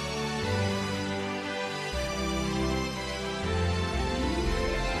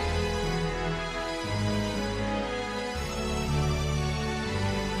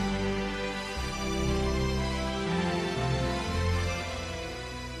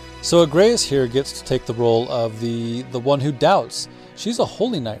 So Agrias here gets to take the role of the one who doubts. She's a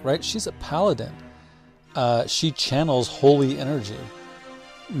holy knight, right? She's a paladin. She channels holy energy.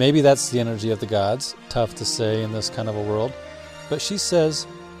 Maybe that's the energy of the gods. Tough to say in this kind of a world. But she says,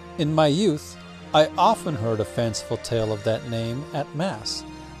 in my youth, I often heard a fanciful tale of that name at Mass.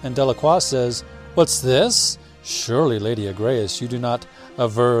 And Delacroix says, what's this? Surely, Lady Agrias, you do not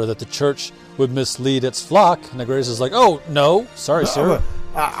aver that the church would mislead its flock. And Agrias is like, oh, no, sorry, sir.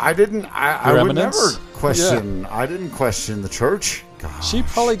 I didn't. I would never question. Yeah. I didn't question the church. Gosh. She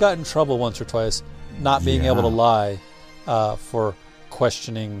probably got in trouble once or twice, not being able to lie, for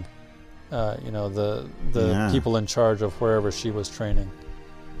questioning, the people in charge of wherever she was training.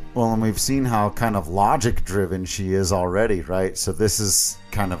 Well, and we've seen how kind of logic-driven she is already, right? So this is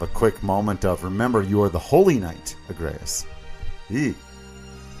kind of a quick moment of, remember, you are the Holy Knight, Agrias.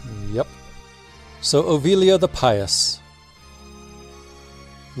 Yep. So Ovilia the Pious.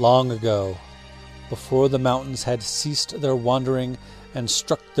 Long ago, before the mountains had ceased their wandering and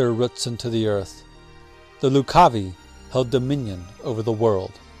struck their roots into the earth, the Lucavi held dominion over the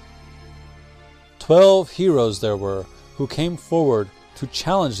world. 12 heroes there were who came forward to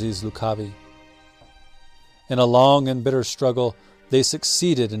challenge these Lucavi. In a long and bitter struggle, they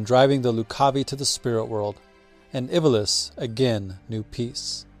succeeded in driving the Lucavi to the spirit world, and Ivalice again knew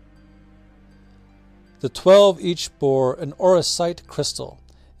peace. The 12 each bore an orosite crystal,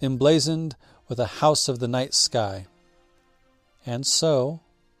 emblazoned with a house of the night sky. And so,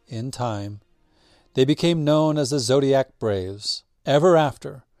 in time, they became known as the Zodiac Braves. Ever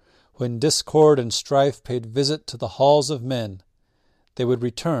after, when discord and strife paid visit to the halls of men, they would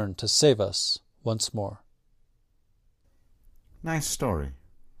return to save us once more. Nice story.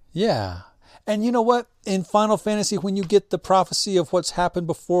 Yeah. And you know what? In Final Fantasy, when you get the prophecy of what's happened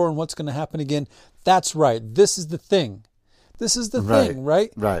before and what's going to happen again, that's right. This is the thing. This is the thing,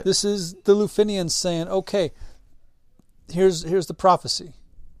 right? Right. This is the Lufinians saying, okay, here's the prophecy.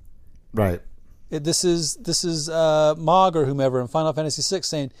 Right. This is Mog or whomever in Final Fantasy VI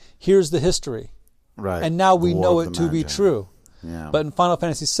saying, here's the history. Right. And now we know it to be true. Yeah. But in Final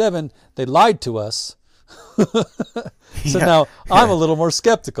Fantasy VII, they lied to us. So now I'm a little more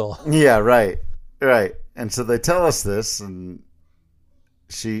skeptical. Yeah, right. Right. And so they tell us this, and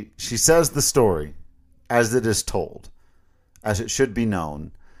she says the story as it is told, as it should be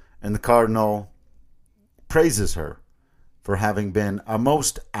known, and the Cardinal praises her for having been a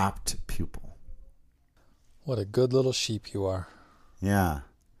most apt pupil. What a good little sheep you are. Yeah.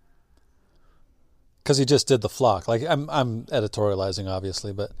 Because he just did the flock. Like I'm editorializing,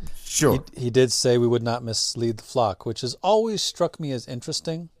 obviously, but sure, he did say we would not mislead the flock, which has always struck me as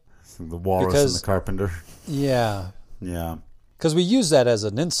interesting. The walrus and the carpenter. Yeah. Yeah. Because we use that as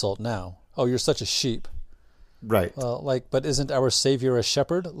an insult now. Oh, you're such a sheep. Right. Well, but isn't our Savior a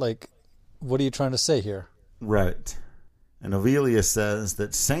shepherd? Like, what are you trying to say here? Right. And Ovelia says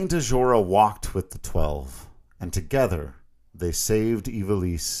that Saint Ajora walked with the 12, and together they saved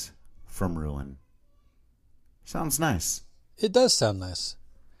Ivalice from ruin. Sounds nice. It does sound nice.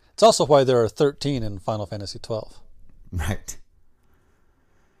 It's also why there are 13 in Final Fantasy XII. Right.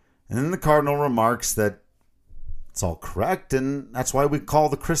 And then the Cardinal remarks that it's all correct, and that's why we call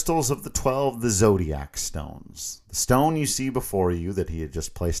the crystals of the 12 the Zodiac Stones. The stone you see before you that he had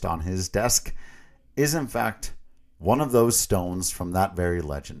just placed on his desk is, in fact, one of those stones from that very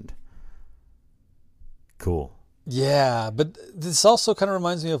legend. Cool. Yeah, but this also kind of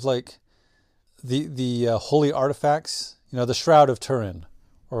reminds me of like the holy artifacts, the Shroud of Turin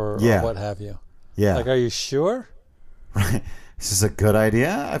or what have you. Yeah. Like, are you sure? Right. Is this a good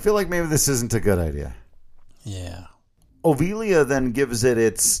idea? I feel like maybe this isn't a good idea. Yeah. Ovelia then gives it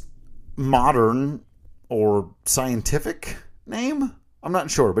its modern or scientific name. I'm not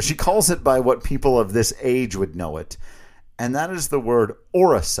sure, but she calls it by what people of this age would know it. And that is the word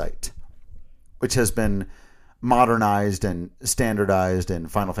auracite, which has been modernized and standardized in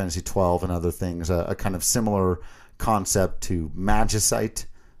Final Fantasy XII and other things, a kind of similar concept to magicite,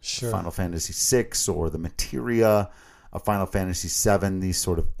 sure. Final Fantasy VI, or the materia of Final Fantasy VII, these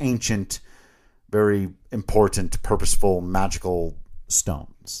sort of ancient, very important, purposeful, magical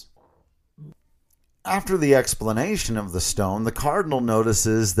stones. After the explanation of the stone, the Cardinal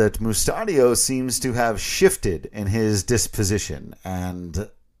notices that Mustadio seems to have shifted in his disposition and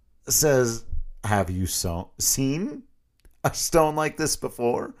says, "Have you seen a stone like this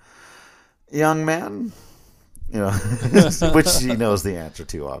before, young man?" Which he knows the answer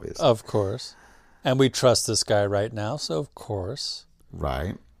to, obviously. Of course. And we trust this guy right now, so of course.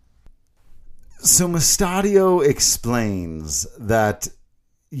 Right. So Mustadio explains that,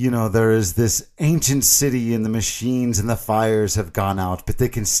 there is this ancient city and the machines and the fires have gone out, but they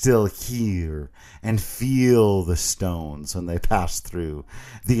can still hear and feel the stones when they pass through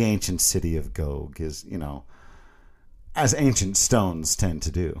the ancient city of Gog, as ancient stones tend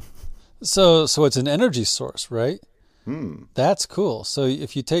to do. So it's an energy source, right? That's cool. So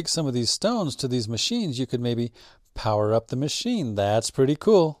if you take some of these stones to these machines, you could maybe power up the machine. That's pretty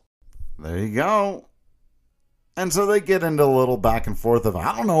cool. There you go. And so they get into a little back and forth of,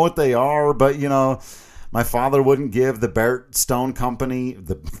 I don't know what they are, but, my father wouldn't give the Barrett Stone Company,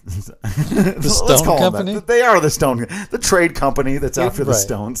 the Stone Company? They are the trade company that's after the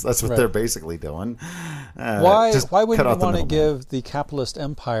stones. That's what they're basically doing. Why wouldn't you want to give the capitalist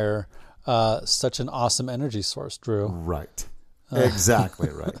empire such an awesome energy source, Drew? Right. Exactly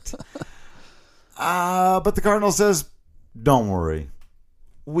right. But the Cardinal says, don't worry.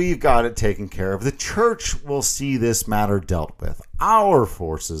 We've got it taken care of. The church will see this matter dealt with. Our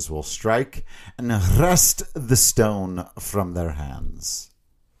forces will strike and wrest the stone from their hands.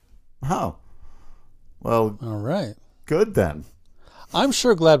 Oh. Well, all right. Good then. I'm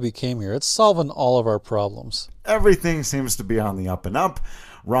sure glad we came here. It's solving all of our problems. Everything seems to be on the up and up.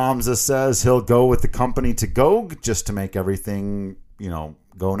 Ramza says he'll go with the company to Gog just to make everything,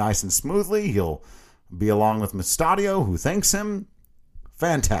 go nice and smoothly. He'll be along with Mustadio, who thanks him.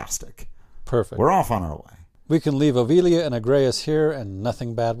 Fantastic. Perfect. We're off on our way. We can leave Ovelia and Agreus here and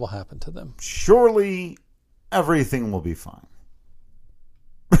nothing bad will happen to them. Surely everything will be fine.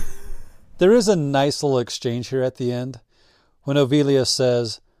 There is a nice little exchange here at the end when Ovilia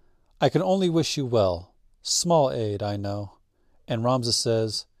says, I can only wish you well. Small aid, I know. And Ramza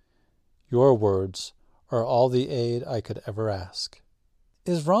says, your words are all the aid I could ever ask.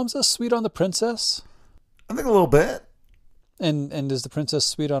 Is Ramza sweet on the princess? I think a little bit. And is the princess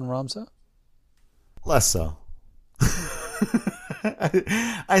sweet on Ramza? Less so.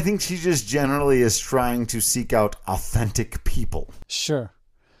 I think she just generally is trying to seek out authentic people. Sure.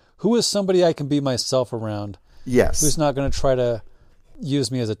 Who is somebody I can be myself around? Yes. Who's not going to try to use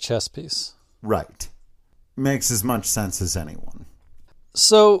me as a chess piece? Right. Makes as much sense as anyone.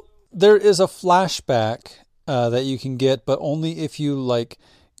 So there is a flashback that you can get, but only if you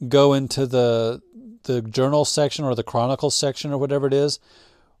go into the journal section or the chronicle section or whatever it is,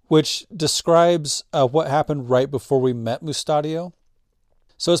 which describes what happened right before we met Mustadio.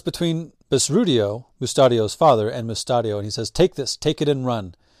 So it's between Besrudio, Mustadio's father, and Mustadio, and he says, take this, take it and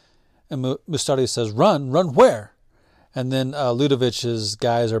run. And Mustadio says, run where? And then Ludovic's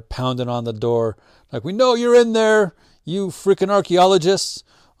guys are pounding on the door, like, we know you're in there, you freaking archaeologists,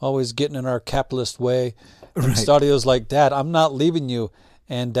 always getting in our capitalist way. And right. Mustadio's like, Dad, I'm not leaving you.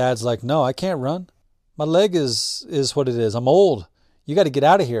 And Dad's like, no, I can't run. My leg is what it is. I'm old. You got to get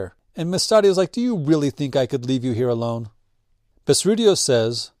out of here. And Mustadio's like, do you really think I could leave you here alone? Besrudio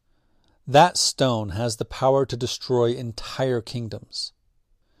says, that stone has the power to destroy entire kingdoms.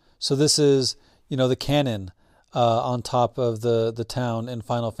 So this is, the cannon on top of the town in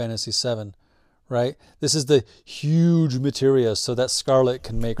Final Fantasy VII, right? This is the huge materia so that Scarlet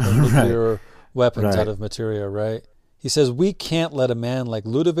can make her nuclear weapons out of materia, right? He says, we can't let a man like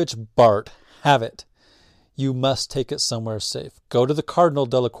Ludovic Bart have it. You must take it somewhere safe. Go to the Cardinal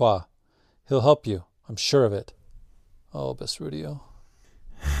Delacroix. He'll help you. I'm sure of it. Oh, Besrudio.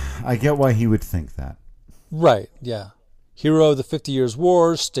 I get why he would think that. Right, yeah. Hero of the 50 Years'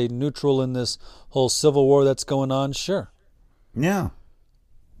 War, stayed neutral in this whole civil war that's going on, sure. Yeah.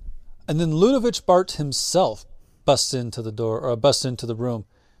 And then Ludovic Bart himself busts into the room.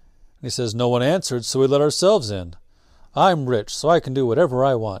 And he says, no one answered, so we let ourselves in. I'm rich, so I can do whatever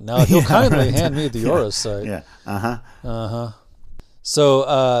I want. Now, if you'll kindly hand me the Aura site. Yeah, uh-huh.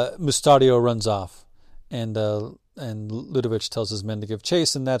 So Mustadio runs off, and Ludovic tells his men to give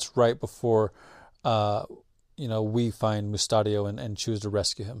chase, and that's right before, we find Mustadio and choose to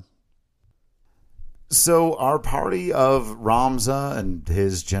rescue him. So our party of Ramza and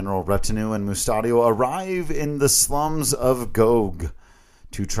his general retinue and Mustadio arrive in the slums of Gog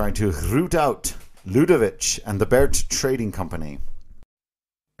to try to root out Ludovic and the Bert Trading Company.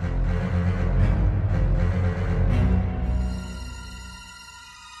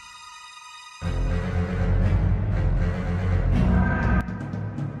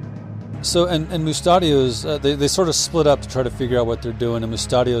 So, and Mustadio's, they sort of split up to try to figure out what they're doing, and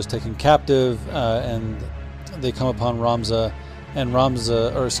Mustadio's taken captive, and they come upon Ramza, and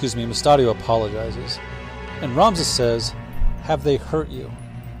Mustadio apologizes. And Ramza says, have they hurt you?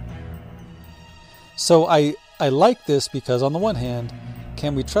 So I like this because on the one hand,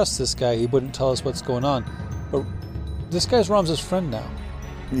 can we trust this guy? He wouldn't tell us what's going on. But this guy's Ramza's friend now.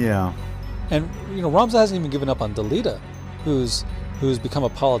 Yeah. And, Ramza hasn't even given up on Delita, who's become a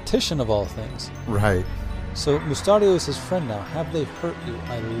politician of all things. Right. So Mustadio is his friend now. Have they hurt you?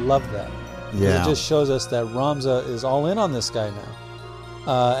 I love that. Yeah. It just shows us that Ramza is all in on this guy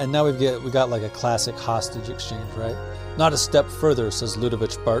now. And now we got like a classic hostage exchange, right? Not a step further, says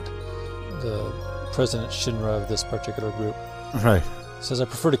Ludovic Bart, the President Shinra of this particular group. Right. Says, I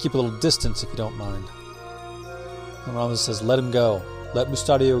prefer to keep a little distance if you don't mind. And Ramza says, let him go. Let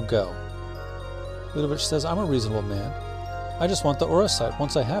Mustadio go. Ludovic says, I'm a reasonable man. I just want the Aura site.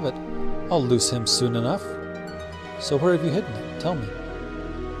 Once I have it, I'll loose him soon enough. So where have you hidden it? Tell me.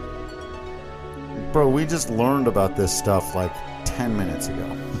 Bro, we just learned about this stuff like 10 minutes ago.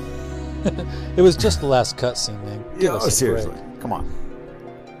 It was just the last cutscene, man. Yeah, seriously. Come on.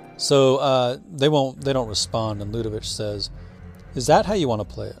 So they don't respond, and Ludovic says, is that how you want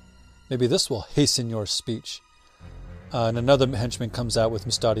to play it? Maybe this will hasten your speech. And another henchman comes out with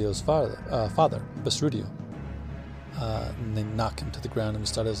Mustadio's father, Besrudio. And they knock him to the ground, and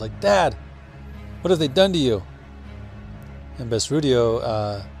Mustadio's like, Dad, what have they done to you? And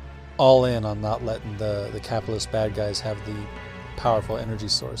Besrudio, all in on not letting the capitalist bad guys have the powerful energy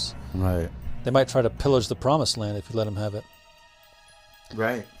source. Right. They might try to pillage the promised land if you let them have it.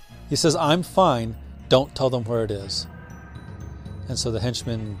 Right. He says, I'm fine. Don't tell them where it is. And so the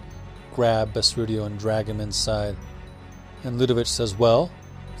henchmen grab Besrudio and drag him inside. And Ludovic says, well,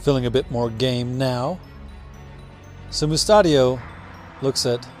 feeling a bit more game now. So Mustadio looks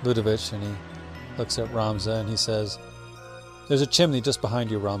at Ludovic and he looks at Ramza and he says, There's a chimney just behind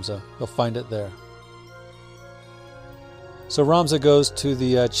you, Ramza. You'll find it there. So Ramza goes to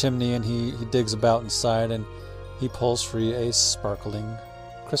the chimney and he digs about inside and he pulls free a sparkling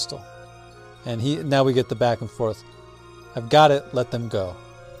crystal. And now we get the back and forth. I've got it, let them go.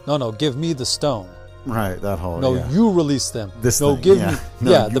 No, give me the stone. Right, that whole... No, yeah. you release them. This no, thing, give yeah. me...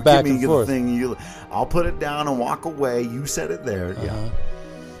 No, yeah, the back and forth. The thing, I'll put it down and walk away. You said it there.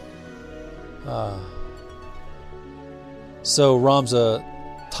 Yeah. So Ramza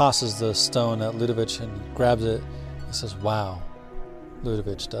tosses the stone at Ludovic and grabs it. He says, wow.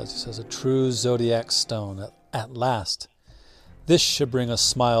 Ludovic does. He says, a true zodiac stone at last. This should bring a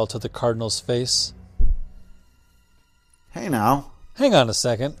smile to the Cardinal's face. Hey now. Hang on a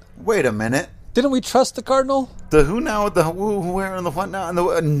second. Wait a minute. Didn't we trust the Cardinal? The who now? The who, where, and the what now? And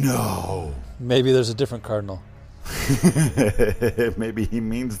the no. Maybe there's a different Cardinal. Maybe he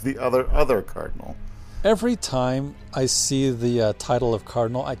means the other Cardinal. Every time I see the title of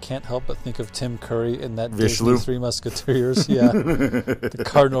Cardinal, I can't help but think of Tim Curry in that Richelieu. Disney Three Musketeers. Yeah, the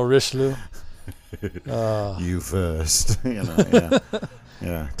Cardinal Richelieu. You first.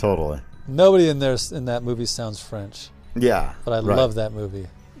 Yeah, totally. Nobody in that movie sounds French. Yeah, but I love that movie.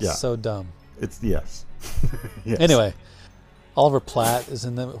 Yeah, so dumb. It's yes. Yes. Anyway, Oliver Platt is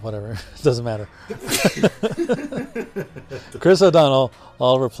in them. Whatever, it doesn't matter. Chris O'Donnell,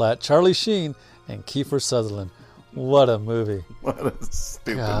 Oliver Platt, Charlie Sheen, and Kiefer Sutherland. What a movie! What a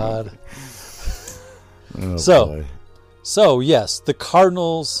stupid movie. Oh, so yes, the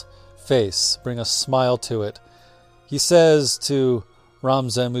Cardinal's face bring a smile to it. He says to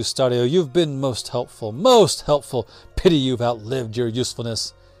Ramza and Mustadio, "You've been most helpful. Pity you've outlived your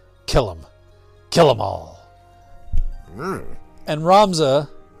usefulness. Kill them all." And Ramza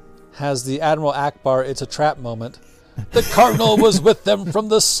has the Admiral Akbar, it's a trap moment. The Cardinal was with them from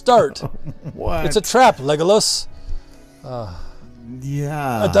the start. What? It's a trap, Legolas.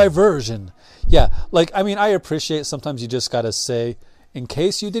 Yeah. A diversion. Yeah, I appreciate sometimes you just got to say, in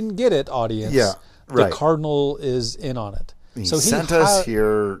case you didn't get it, audience, right. The Cardinal is in on it. He sent us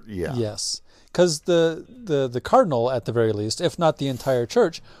here, yeah. Yes, because the Cardinal, at the very least, if not the entire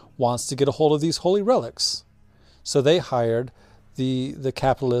church, wants to get a hold of these holy relics. So they hired the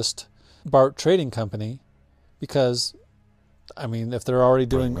capitalist Bart Trading Company because, if they're already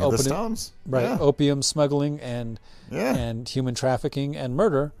doing opium smuggling and human trafficking and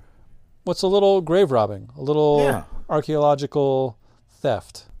murder, what's a little grave robbing, a little archaeological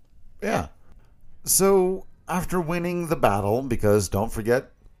theft? Yeah. So after winning the battle, because don't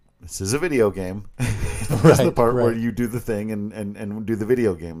forget, this is a video game. This is the part where you do the thing and do the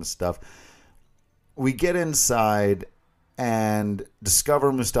video game stuff. We get inside and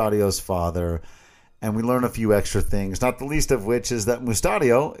discover Mustadio's father, and we learn a few extra things, not the least of which is that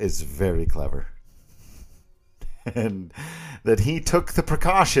Mustadio is very clever. And that he took the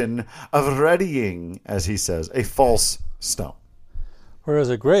precaution of readying, as he says, a false stone. Whereas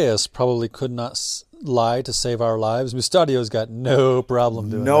Agreus probably could not lie to save our lives, Mustadio's got no problem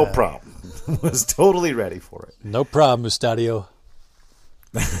doing that. No problem. Was totally ready for it. No problem, Mustadio.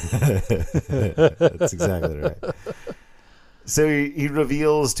 That's exactly right. So he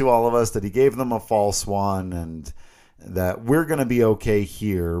reveals to all of us that he gave them a false one and that we're going to be okay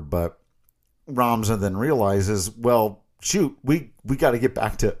here. But Ramza then realizes, well, shoot, we got to get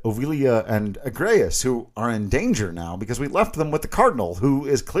back to Ovilia and Agreus, who are in danger now because we left them with the Cardinal, who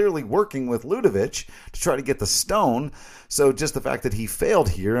is clearly working with Ludovic to try to get the stone. So just the fact that he failed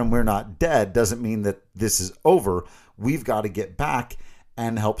here and we're not dead doesn't mean that this is over. We've got to get back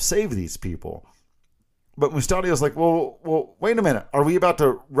and help save these people. But Mustadio's like, well, wait a minute. Are we about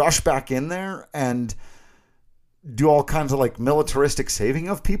to rush back in there and do all kinds of militaristic saving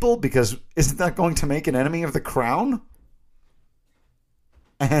of people? Because isn't that going to make an enemy of the crown?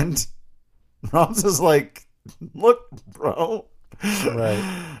 And Ramza's like, look, bro.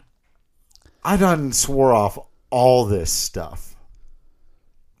 Right. I done swore off all this stuff.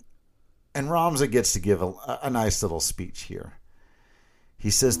 And Ramza gets to give a nice little speech here. He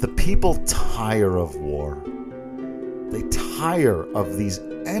says, the people tire of war. They tire of these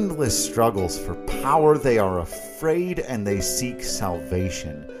endless struggles for power. They are afraid and they seek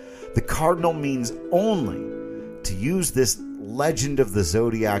salvation. The Cardinal means only to use this legend of the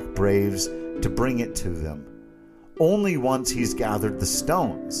Zodiac Braves to bring it to them. Only once he's gathered the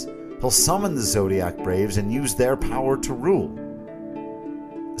stones, he'll summon the Zodiac Braves and use their power to rule.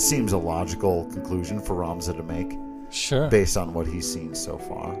 Seems a logical conclusion for Ramza to make. Sure. Based on what he's seen so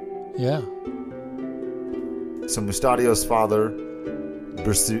far. Yeah. So Mustadio's father,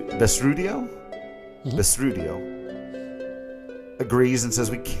 Besrudio, agrees and says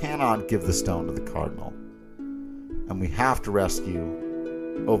we cannot give the stone to the Cardinal. and we have to rescue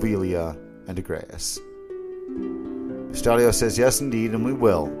Ovelia and Agreus. Estadio says yes indeed, and we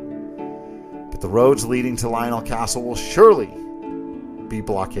will. But the roads leading to Lionel Castle will surely be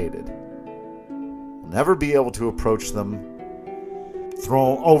blockaded. We'll never be able to approach them,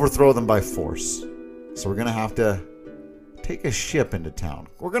 overthrow them by force. So we're going to have to take a ship into town.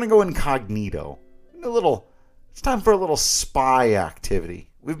 We're going to go incognito. It's time for a little spy activity.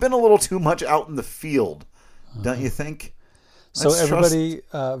 We've been a little too much out in the field, don't you think? So everybody,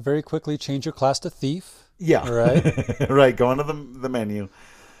 very quickly change your class to thief. Yeah. All right. Right. Go into the menu.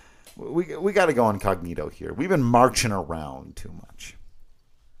 We got to go incognito here. We've been marching around too much.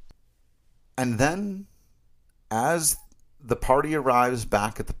 And then, as the party arrives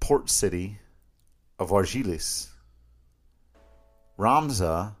back at the port city of Argilis,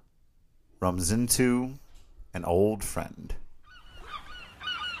 Ramza runs into an old friend.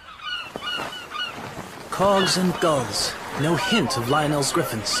 Cogs and gulls. No hint of Lionel's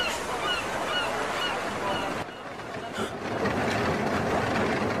griffins.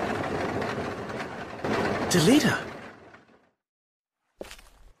 Delita!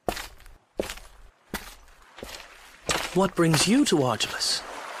 What brings you to Argilis?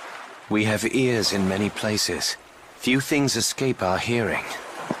 We have ears in many places. Few things escape our hearing.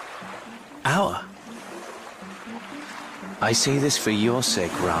 Our? I say this for your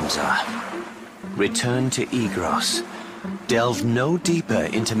sake, Ramza. Return to Igros. Delve no deeper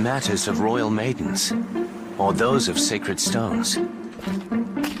into matters of royal maidens, or those of sacred stones.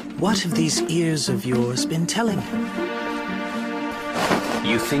 What have these ears of yours been telling you?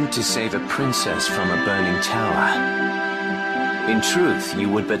 You think to save a princess from a burning tower. In truth, you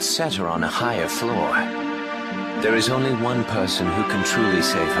would but set her on a higher floor. There is only one person who can truly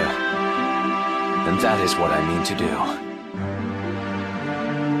save her, and that is what I mean to do.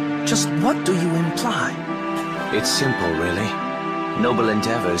 Just what do you imply? It's simple, really. Noble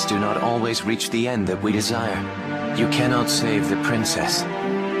endeavors do not always reach the end that we desire. You cannot save the princess.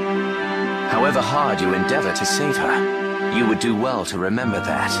 However hard you endeavor to save her, you would do well to remember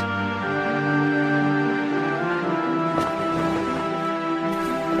that.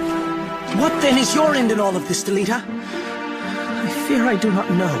 What then is your end in all of this, Delita? I fear I do not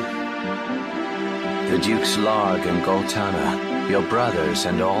know. The Dukes Larg and Goltana, your brothers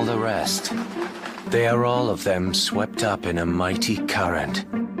and all the rest. They are all of them swept up in a mighty current.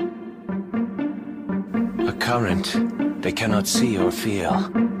 A current they cannot see or feel.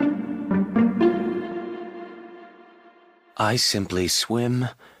 I simply swim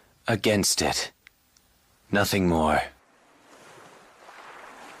against it. Nothing more.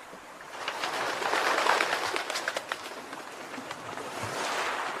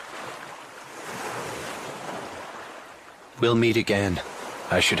 We'll meet again,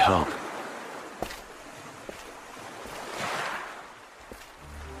 I should hope.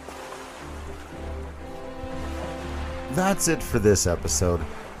 That's it for this episode.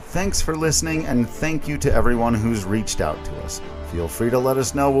 Thanks for listening, and thank you to everyone who's reached out to us. Feel free to let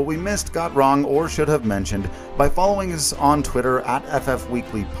us know what we missed, got wrong, or should have mentioned by following us on Twitter at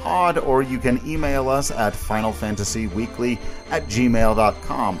FFWeeklyPod, or you can email us at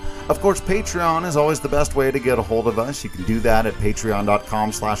FinalFantasyWeekly@gmail.com. Of course, Patreon is always the best way to get a hold of us. You can do that at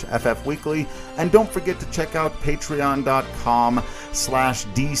patreon.com/FFWeekly, and don't forget to check out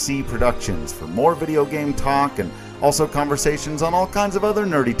patreon.com/DC Productions for more video game talk and also conversations on all kinds of other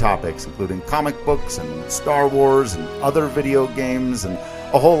nerdy topics, including comic books and Star Wars and other video games and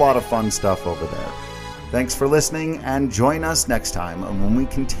a whole lot of fun stuff over there. Thanks for listening, and join us next time when we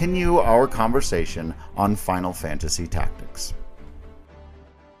continue our conversation on Final Fantasy Tactics.